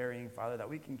that we're carrying, Father, that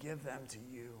we can give them to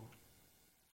you.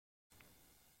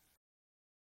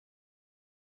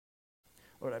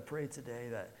 Lord, I pray today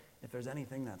that if there's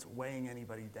anything that's weighing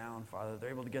anybody down, Father,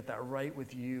 they're able to get that right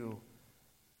with you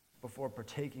before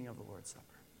partaking of the Lord's Supper.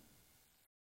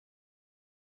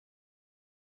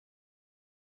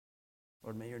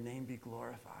 Lord, may your name be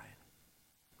glorified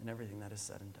in everything that is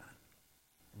said and done.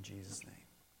 In Jesus' name,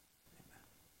 amen.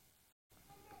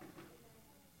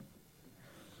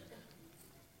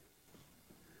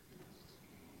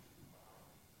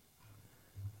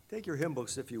 Take your hymn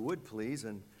books, if you would, please,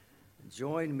 and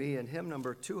join me in hymn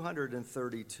number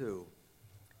 232.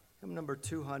 Hymn number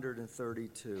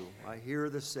 232, I Hear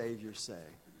the Savior Say.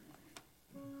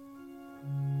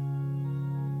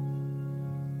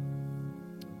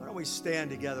 Why don't we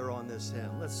stand together on this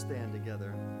hymn? Let's stand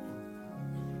together.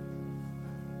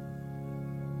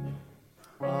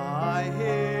 I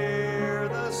hear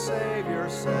the Savior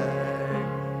say,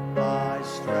 thy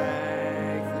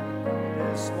strength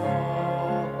is small.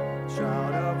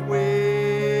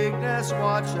 just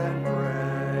watch and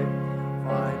pray.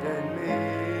 Find in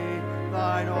me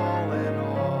thine all in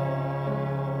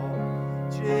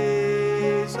all.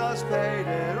 Jesus paid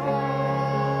it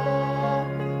all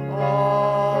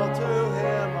to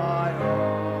him I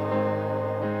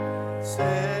owe.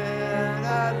 Sin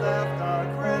had left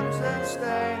a crimson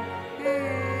stain,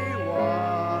 he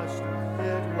washed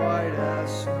it white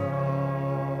as snow.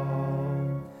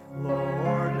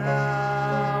 Lord,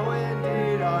 now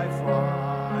indeed I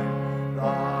find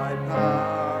thy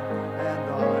power and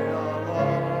thine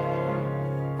alone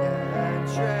can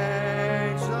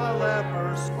change the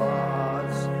leper's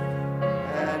spots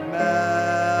and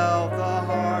melt the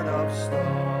heart of stone.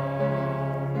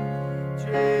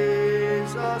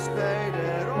 Jesus paid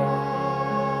it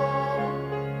all,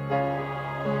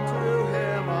 to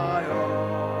him I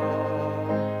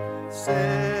owe.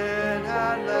 Sin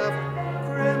had left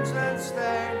crimson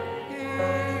stain, he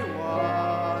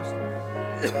washed.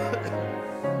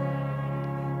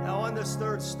 Now on this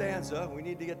third stanza, we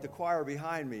need to get the choir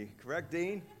behind me, correct,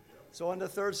 Dean? So on the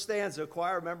third stanza,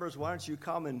 choir members, why don't you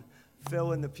come and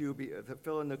fill in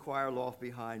the choir loft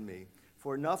behind me.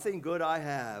 For nothing good I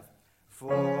have,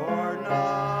 for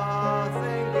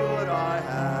nothing good I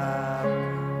have,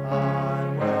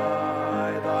 I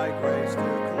by thy grace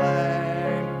to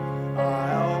claim.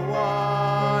 I'll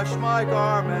wash my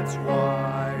garments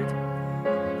white,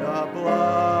 the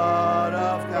blood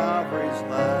of Calvary's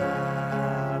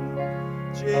Lamb.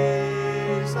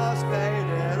 Jesus paid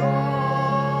it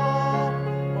all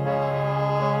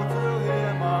to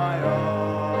him I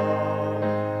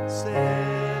owe.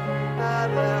 Sin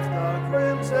had left a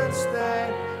crimson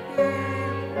stain,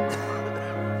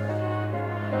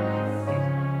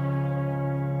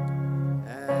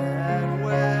 and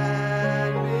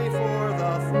when before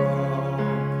the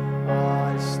throne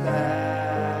I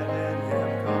stand in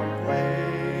him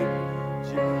complete,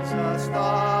 Jesus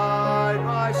died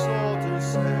my soul to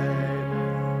save,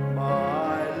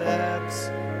 my lips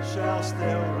shall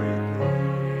still repeat.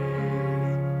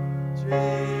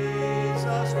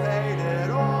 Jesus paid it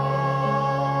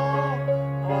all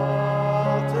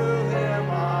to him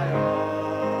I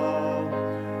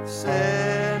owe.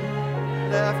 Sin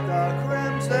left a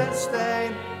crimson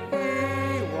stain,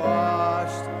 he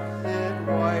washed it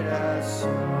white as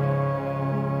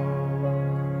snow.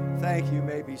 Thank you. You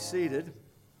may be seated.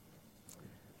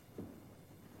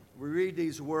 We read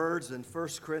these words in 1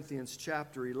 Corinthians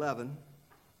chapter 11,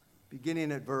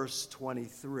 beginning at verse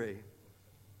 23.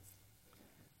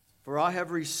 For I have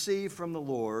received from the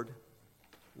Lord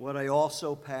what I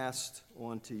also passed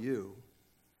on to you.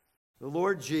 The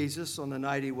Lord Jesus, on the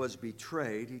night he was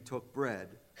betrayed, he took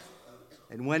bread.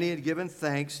 And when he had given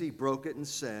thanks, he broke it and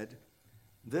said,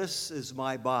 "This is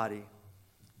my body,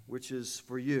 which is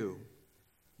for you.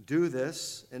 Do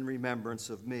this in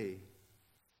remembrance of me."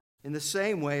 In the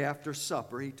same way, after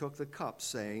supper, he took the cup,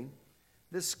 saying,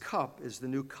 "This cup is the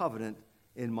new covenant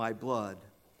in my blood.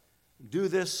 Do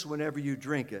this whenever you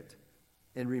drink it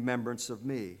in remembrance of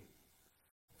me.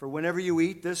 For whenever you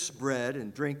eat this bread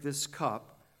and drink this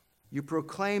cup, you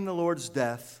proclaim the Lord's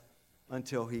death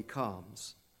until he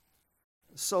comes.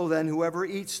 So then, whoever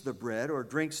eats the bread or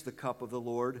drinks the cup of the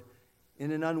Lord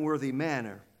in an unworthy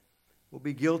manner will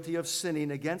be guilty of sinning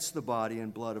against the body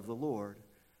and blood of the Lord.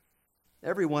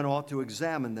 Everyone ought to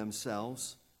examine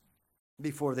themselves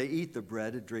before they eat the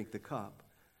bread and drink the cup.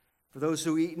 For those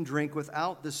who eat and drink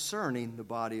without discerning the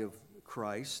body of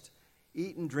Christ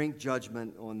eat and drink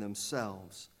judgment on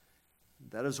themselves.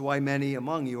 That is why many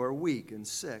among you are weak and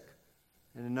sick,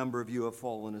 and a number of you have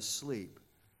fallen asleep.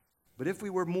 But if we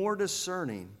were more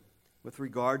discerning with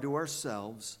regard to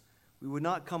ourselves, we would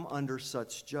not come under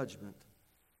such judgment.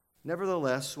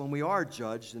 Nevertheless, when we are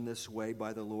judged in this way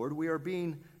by the Lord, we are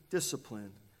being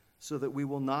disciplined so that we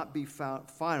will not be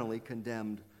finally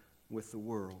condemned with the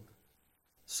world.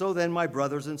 So then, my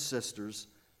brothers and sisters,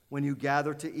 when you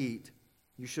gather to eat,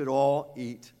 you should all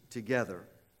eat together.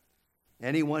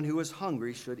 Anyone who is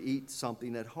hungry should eat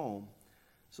something at home,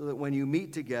 so that when you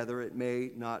meet together, it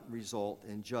may not result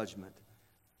in judgment.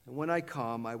 And when I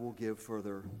come, I will give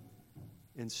further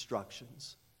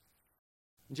instructions.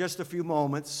 In just a few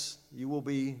moments, you will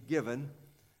be given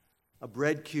a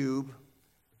bread cube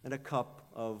and a cup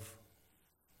of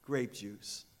grape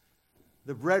juice.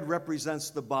 The bread represents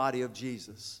the body of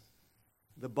Jesus,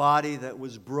 the body that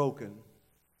was broken,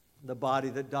 the body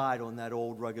that died on that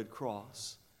old rugged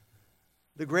cross.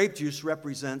 The grape juice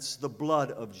represents the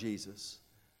blood of Jesus,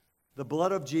 the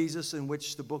blood of Jesus in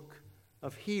which the book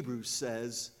of Hebrews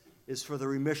says is for the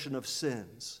remission of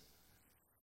sins.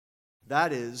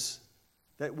 That is,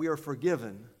 that we are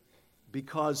forgiven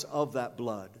because of that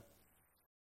blood.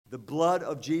 The blood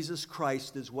of Jesus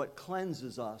Christ is what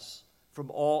cleanses us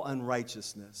from all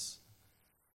unrighteousness.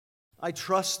 I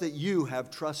trust that you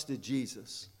have trusted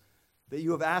Jesus, that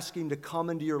you have asked him to come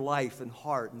into your life and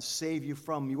heart and save you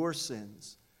from your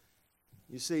sins.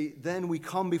 You see, then we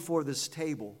come before this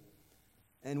table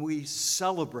and we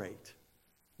celebrate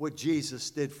what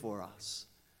Jesus did for us.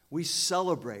 We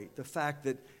celebrate the fact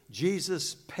that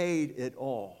Jesus paid it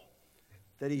all,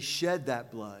 that he shed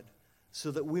that blood so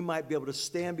that we might be able to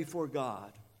stand before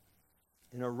God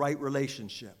in a right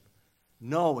relationship,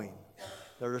 knowing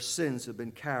that our sins have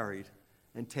been carried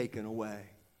and taken away.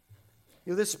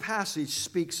 You know, this passage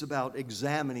speaks about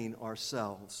examining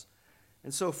ourselves.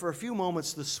 And so for a few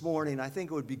moments this morning, I think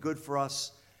it would be good for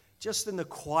us, just in the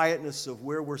quietness of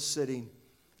where we're sitting,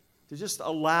 to just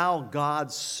allow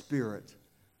God's Spirit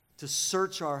to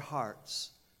search our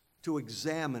hearts, to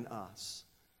examine us.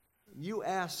 You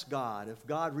ask God if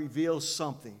God reveals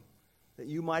something that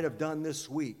you might have done this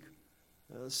week,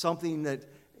 something that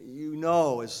you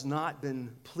know has not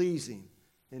been pleasing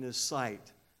in his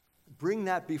sight. Bring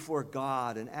that before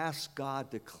God and ask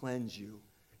God to cleanse you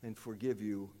and forgive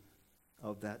you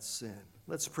of that sin.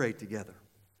 Let's pray together.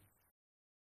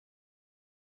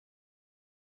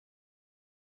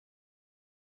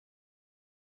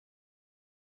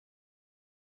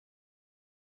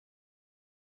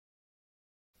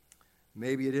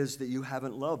 Maybe it is that you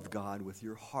haven't loved God with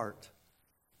your heart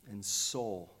and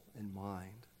soul and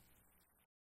mind.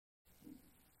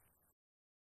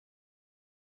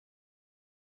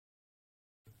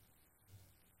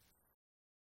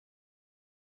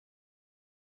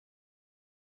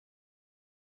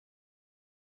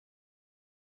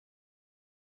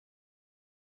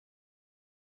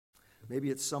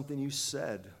 Maybe it's something you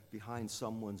said behind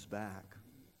someone's back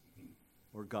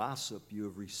or gossip you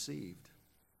have received.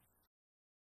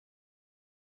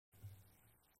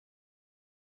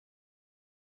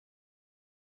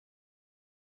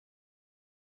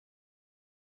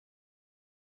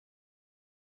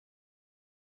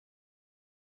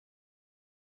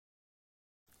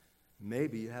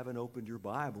 Maybe you haven't opened your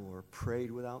Bible or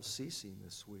prayed without ceasing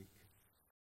this week.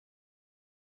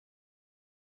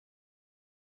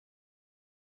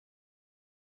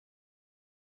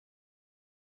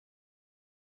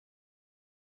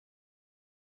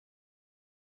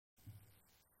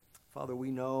 Father,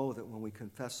 we know that when we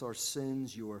confess our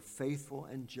sins, you are faithful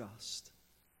and just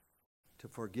to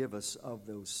forgive us of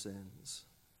those sins.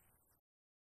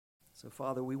 So,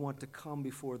 Father, we want to come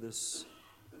before this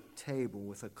table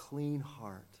with a clean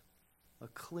heart, a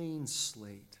clean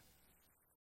slate.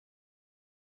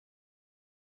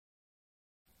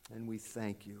 And we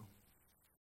thank you.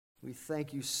 We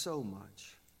thank you so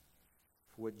much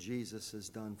for what Jesus has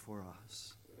done for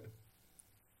us.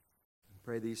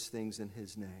 Pray these things in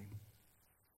his name.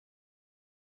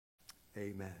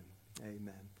 Amen.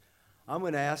 Amen. I'm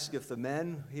going to ask if the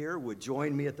men here would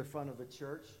join me at the front of the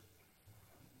church.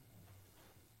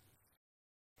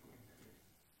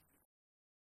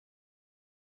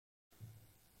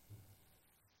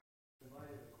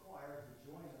 Invited the choir to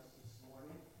join us this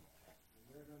morning.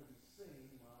 And they're going to be singing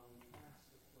while we pass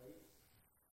the plates.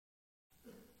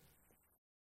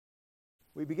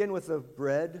 We begin with the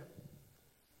bread.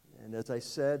 And as I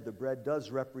said, the bread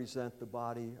does represent the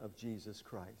body of Jesus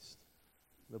Christ.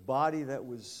 The body that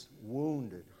was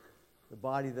wounded, the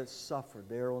body that suffered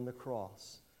there on the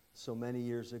cross so many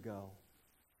years ago.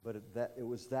 But it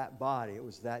was that body, it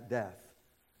was that death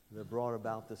that brought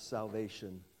about the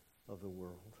salvation of the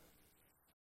world.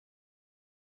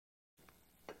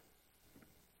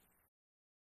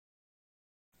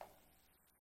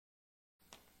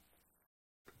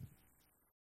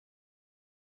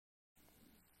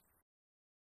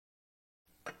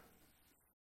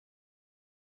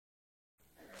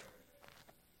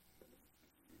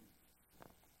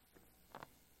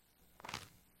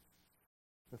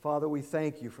 Father, we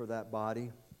thank you for that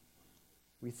body.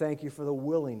 We thank you for the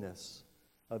willingness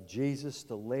of Jesus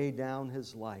to lay down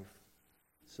his life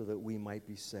so that we might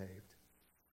be saved.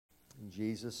 In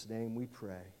Jesus' name we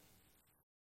pray.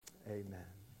 Amen. Amen.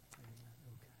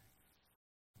 Okay.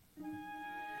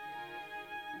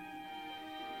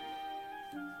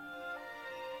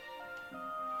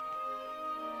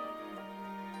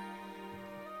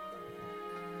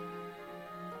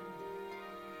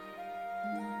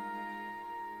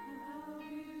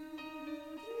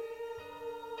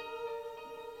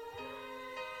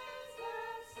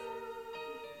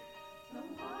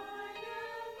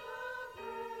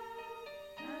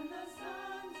 The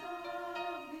sons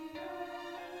of the earth.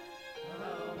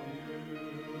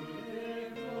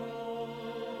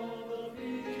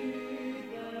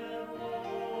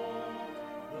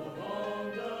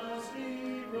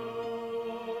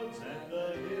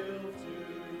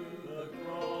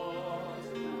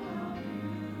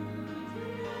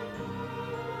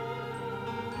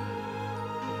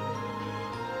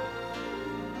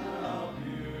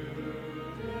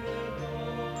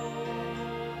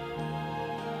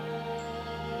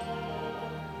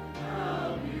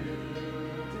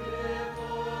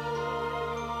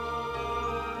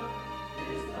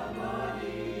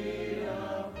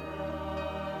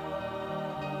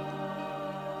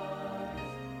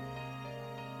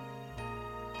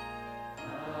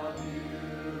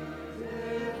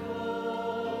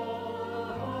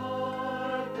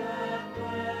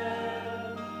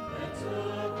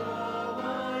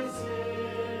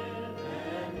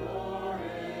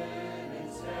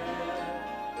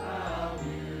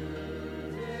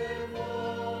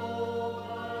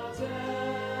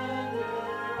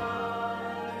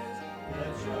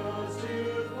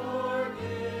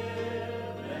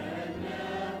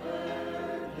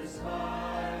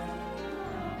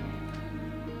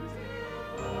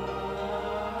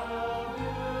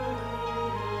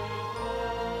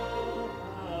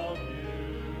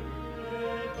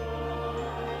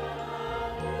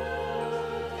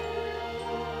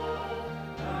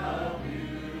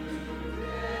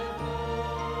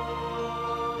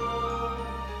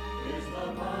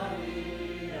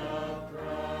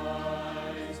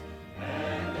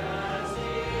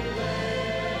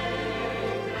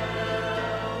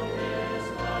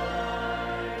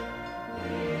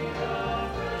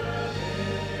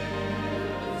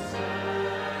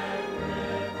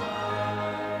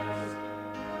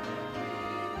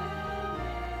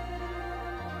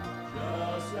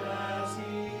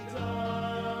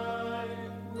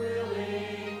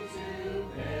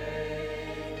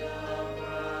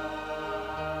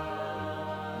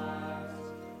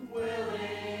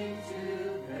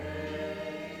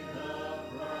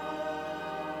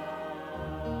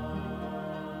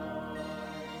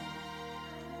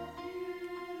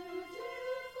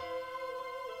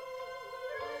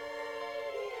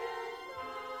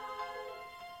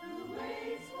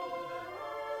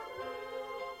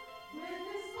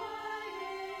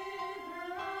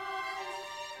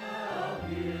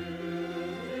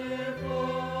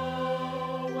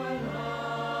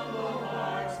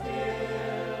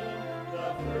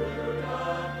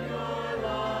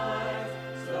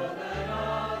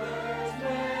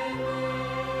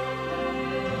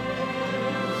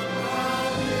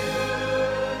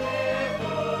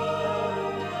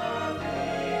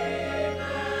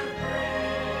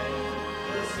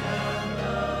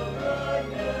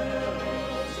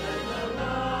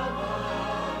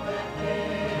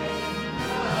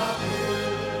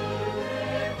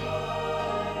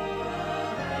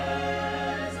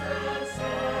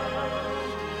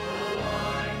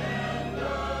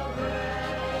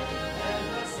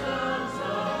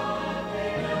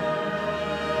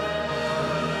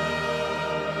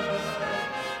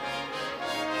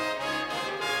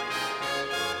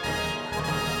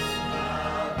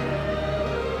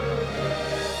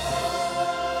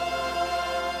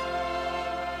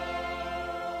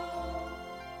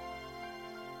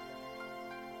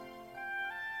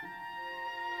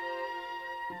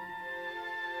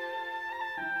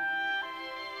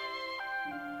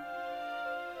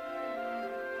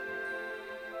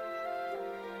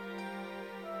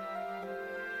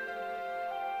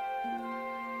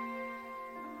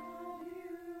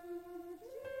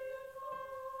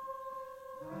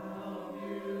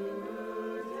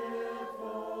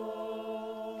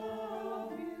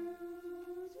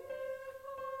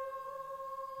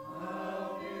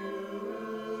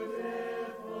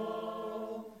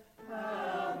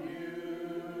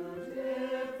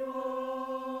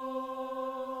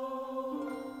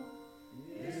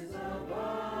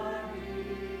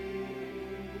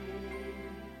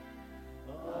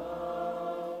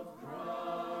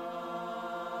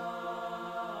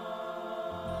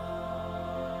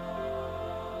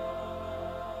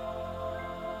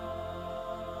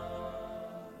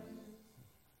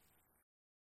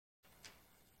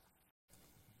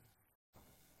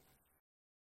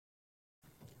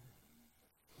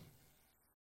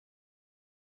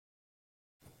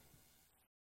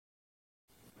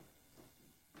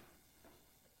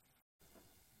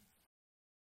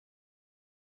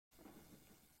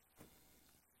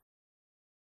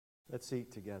 Let's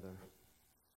eat together.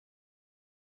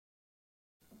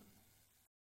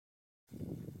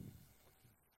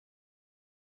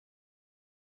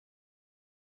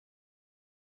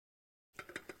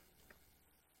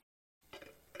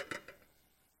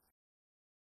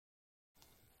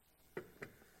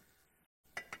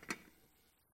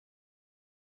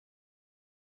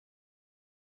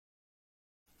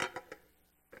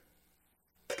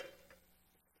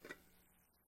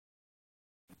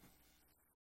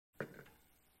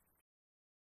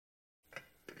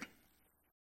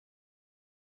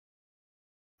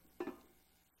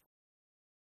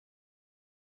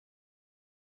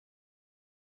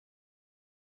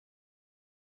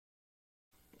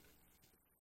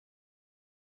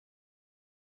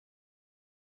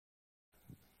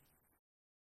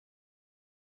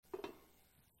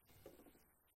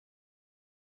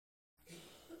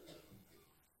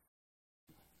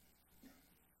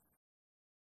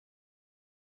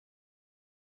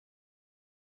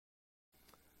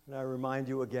 And I remind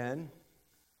you again,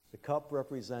 the cup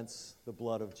represents the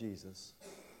blood of Jesus,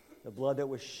 the blood that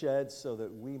was shed so that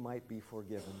we might be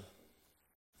forgiven.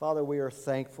 Father, we are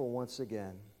thankful once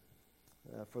again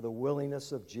for the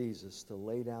willingness of Jesus to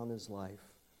lay down his life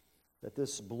that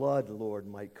this blood, Lord,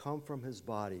 might come from his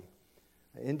body,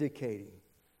 indicating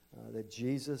that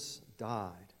Jesus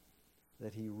died,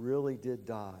 that he really did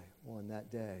die on that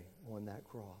day, on that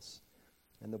cross.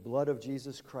 And the blood of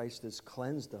Jesus Christ has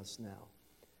cleansed us now.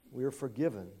 We are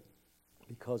forgiven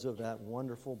because of that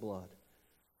wonderful blood.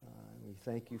 And we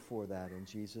thank you for that in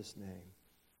Jesus' name.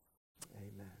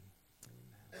 Amen.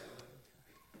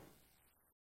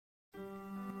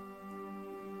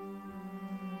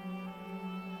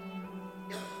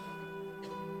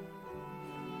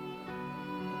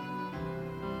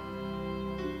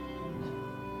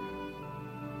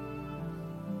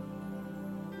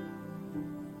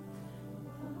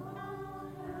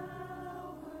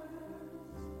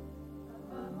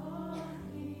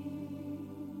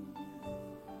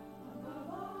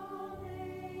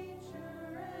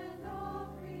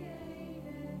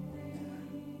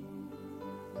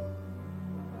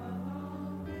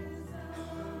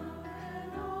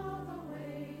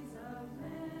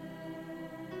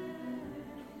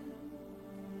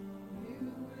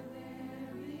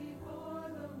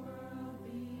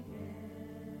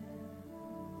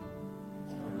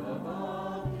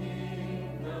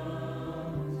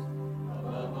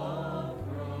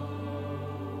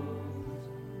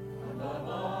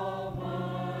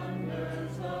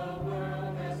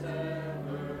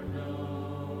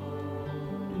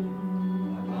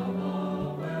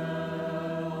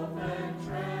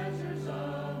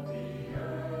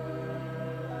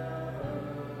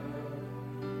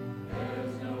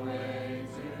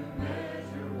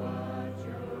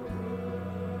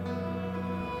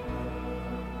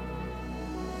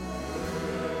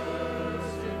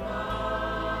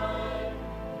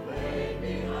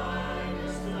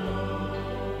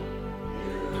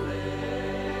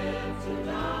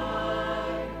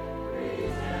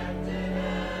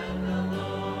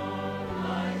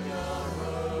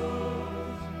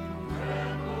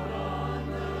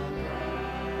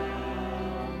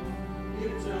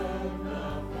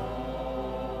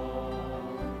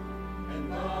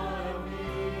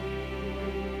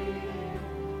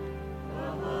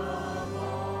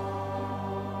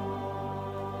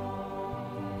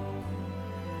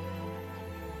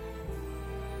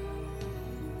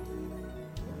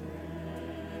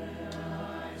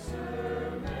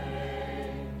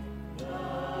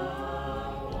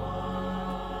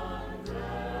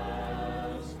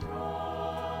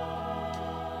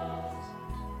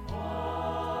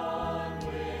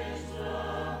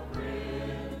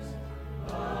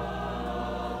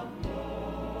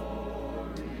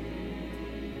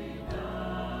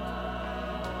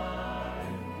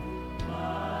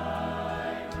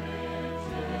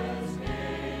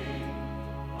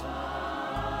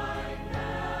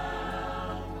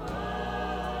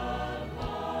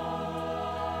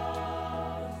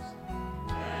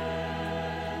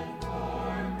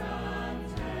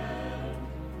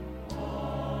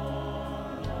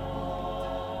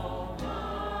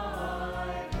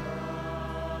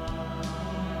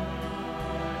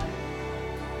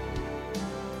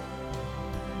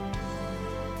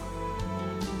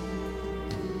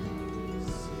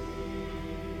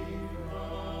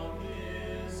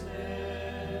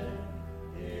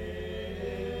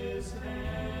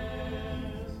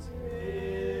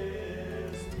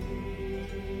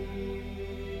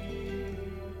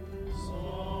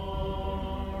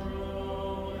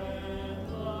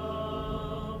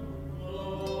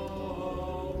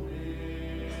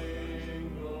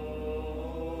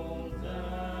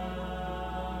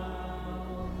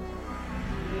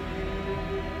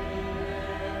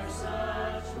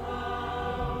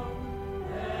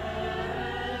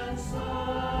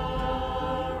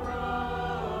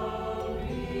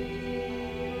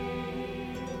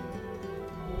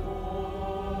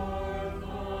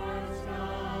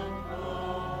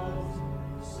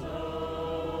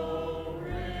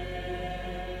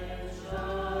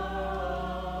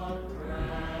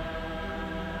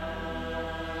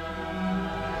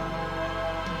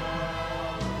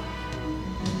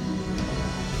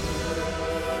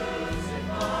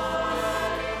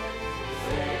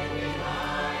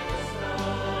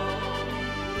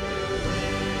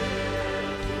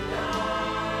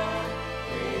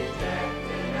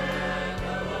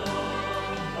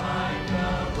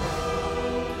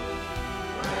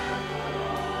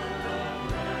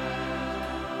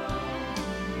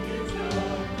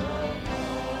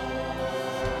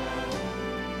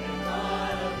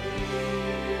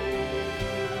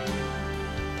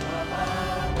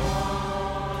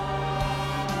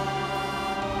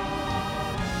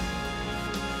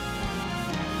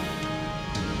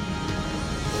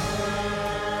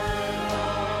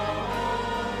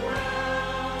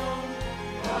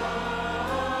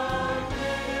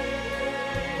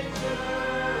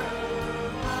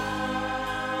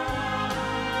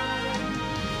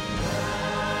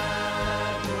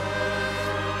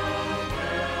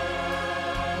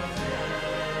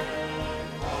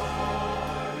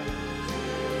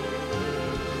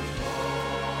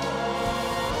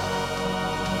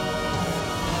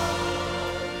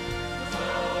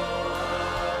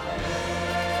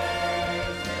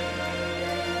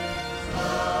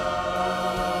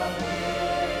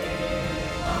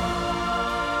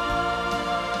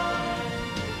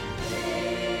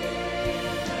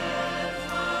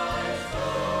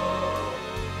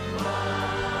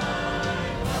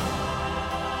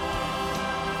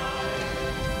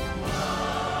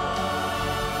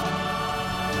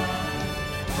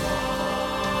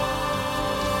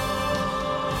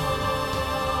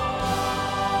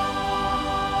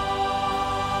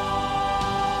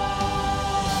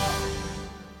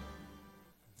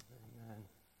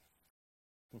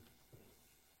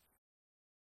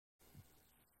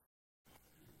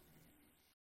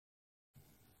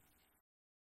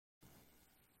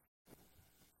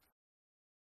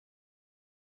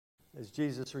 As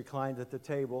Jesus reclined at the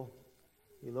table,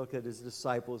 he looked at his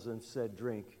disciples and said,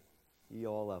 "Drink ye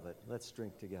all of it." Let's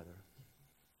drink together.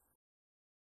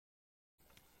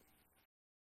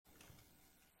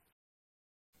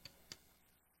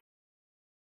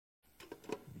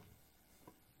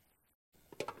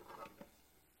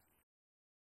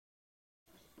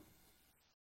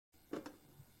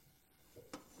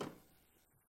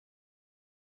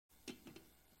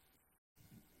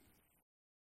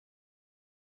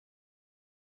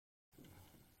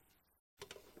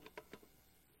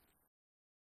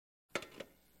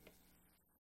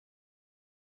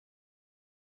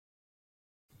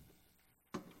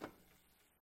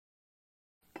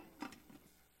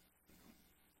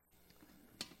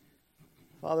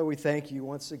 Father, we thank you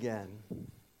once again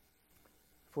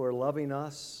for loving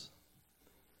us.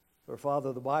 For,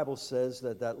 Father, the Bible says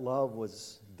that love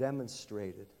was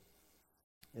demonstrated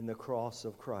in the cross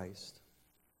of Christ.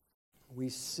 We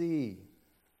see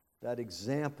that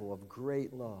example of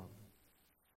great love.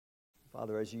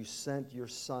 Father, as you sent your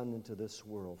Son into this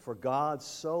world, for God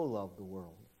so loved the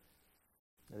world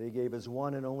that he gave his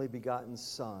one and only begotten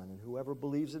Son, and whoever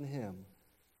believes in him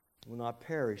will not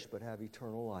perish but have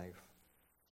eternal life.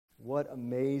 What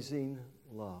amazing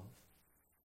love.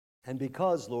 And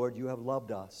because, Lord, you have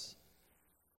loved us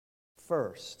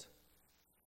first,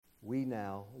 we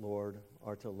now, Lord,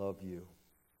 are to love you.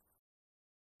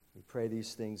 We pray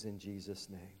these things in Jesus'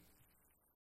 name.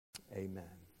 Amen.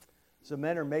 So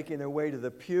men are making their way to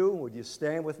the pew. Would you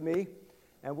stand with me?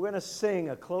 And we're going to sing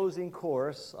a closing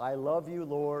chorus, "I love you,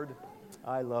 Lord,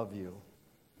 I love you."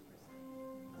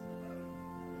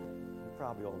 You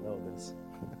probably all know this.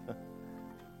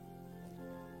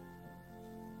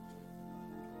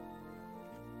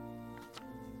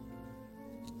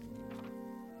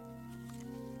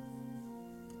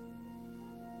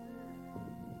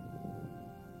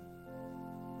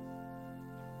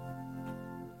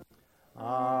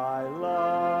 I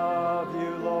love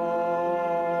you,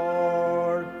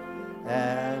 Lord,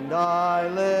 and I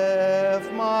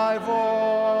lift my voice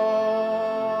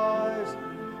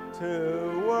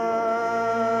to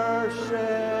worship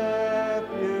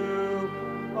you,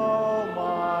 oh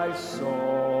my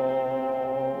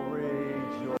soul,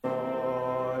 rejoice.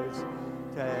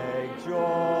 Take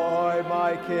joy,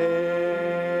 my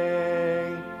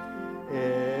King,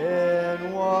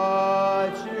 in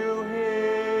what you hear.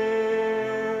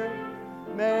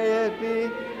 May it be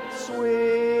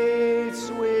sweet,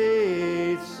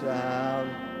 sweet sound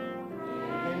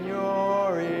in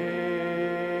your ear.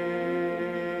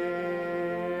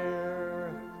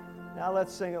 Now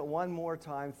let's sing it one more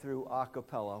time through a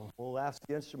cappella. We'll ask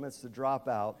the instruments to drop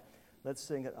out. Let's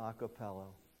sing it a cappella.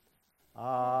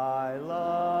 I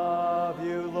love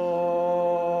you,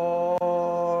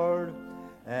 Lord,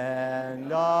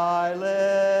 and I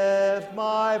lift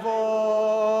my voice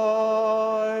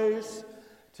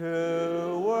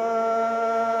to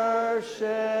worship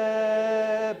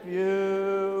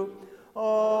you,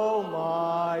 oh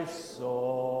my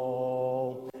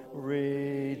soul,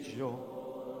 rejoice.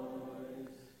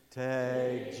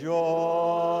 Take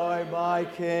joy, my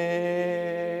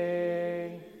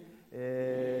King,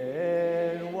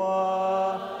 in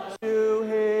what you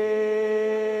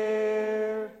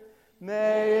hear.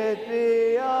 May it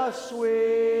be a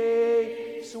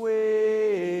sweet,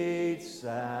 sweet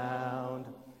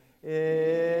sound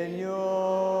in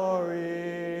your ear.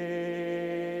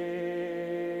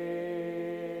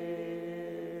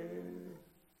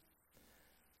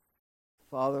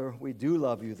 Father, we do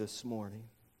love you this morning,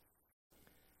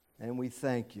 and we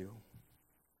thank you.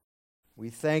 We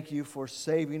thank you for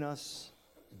saving us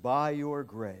by your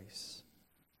grace,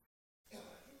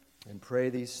 and pray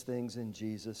these things in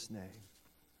Jesus' name.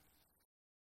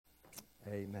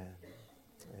 Amen.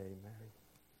 Amen.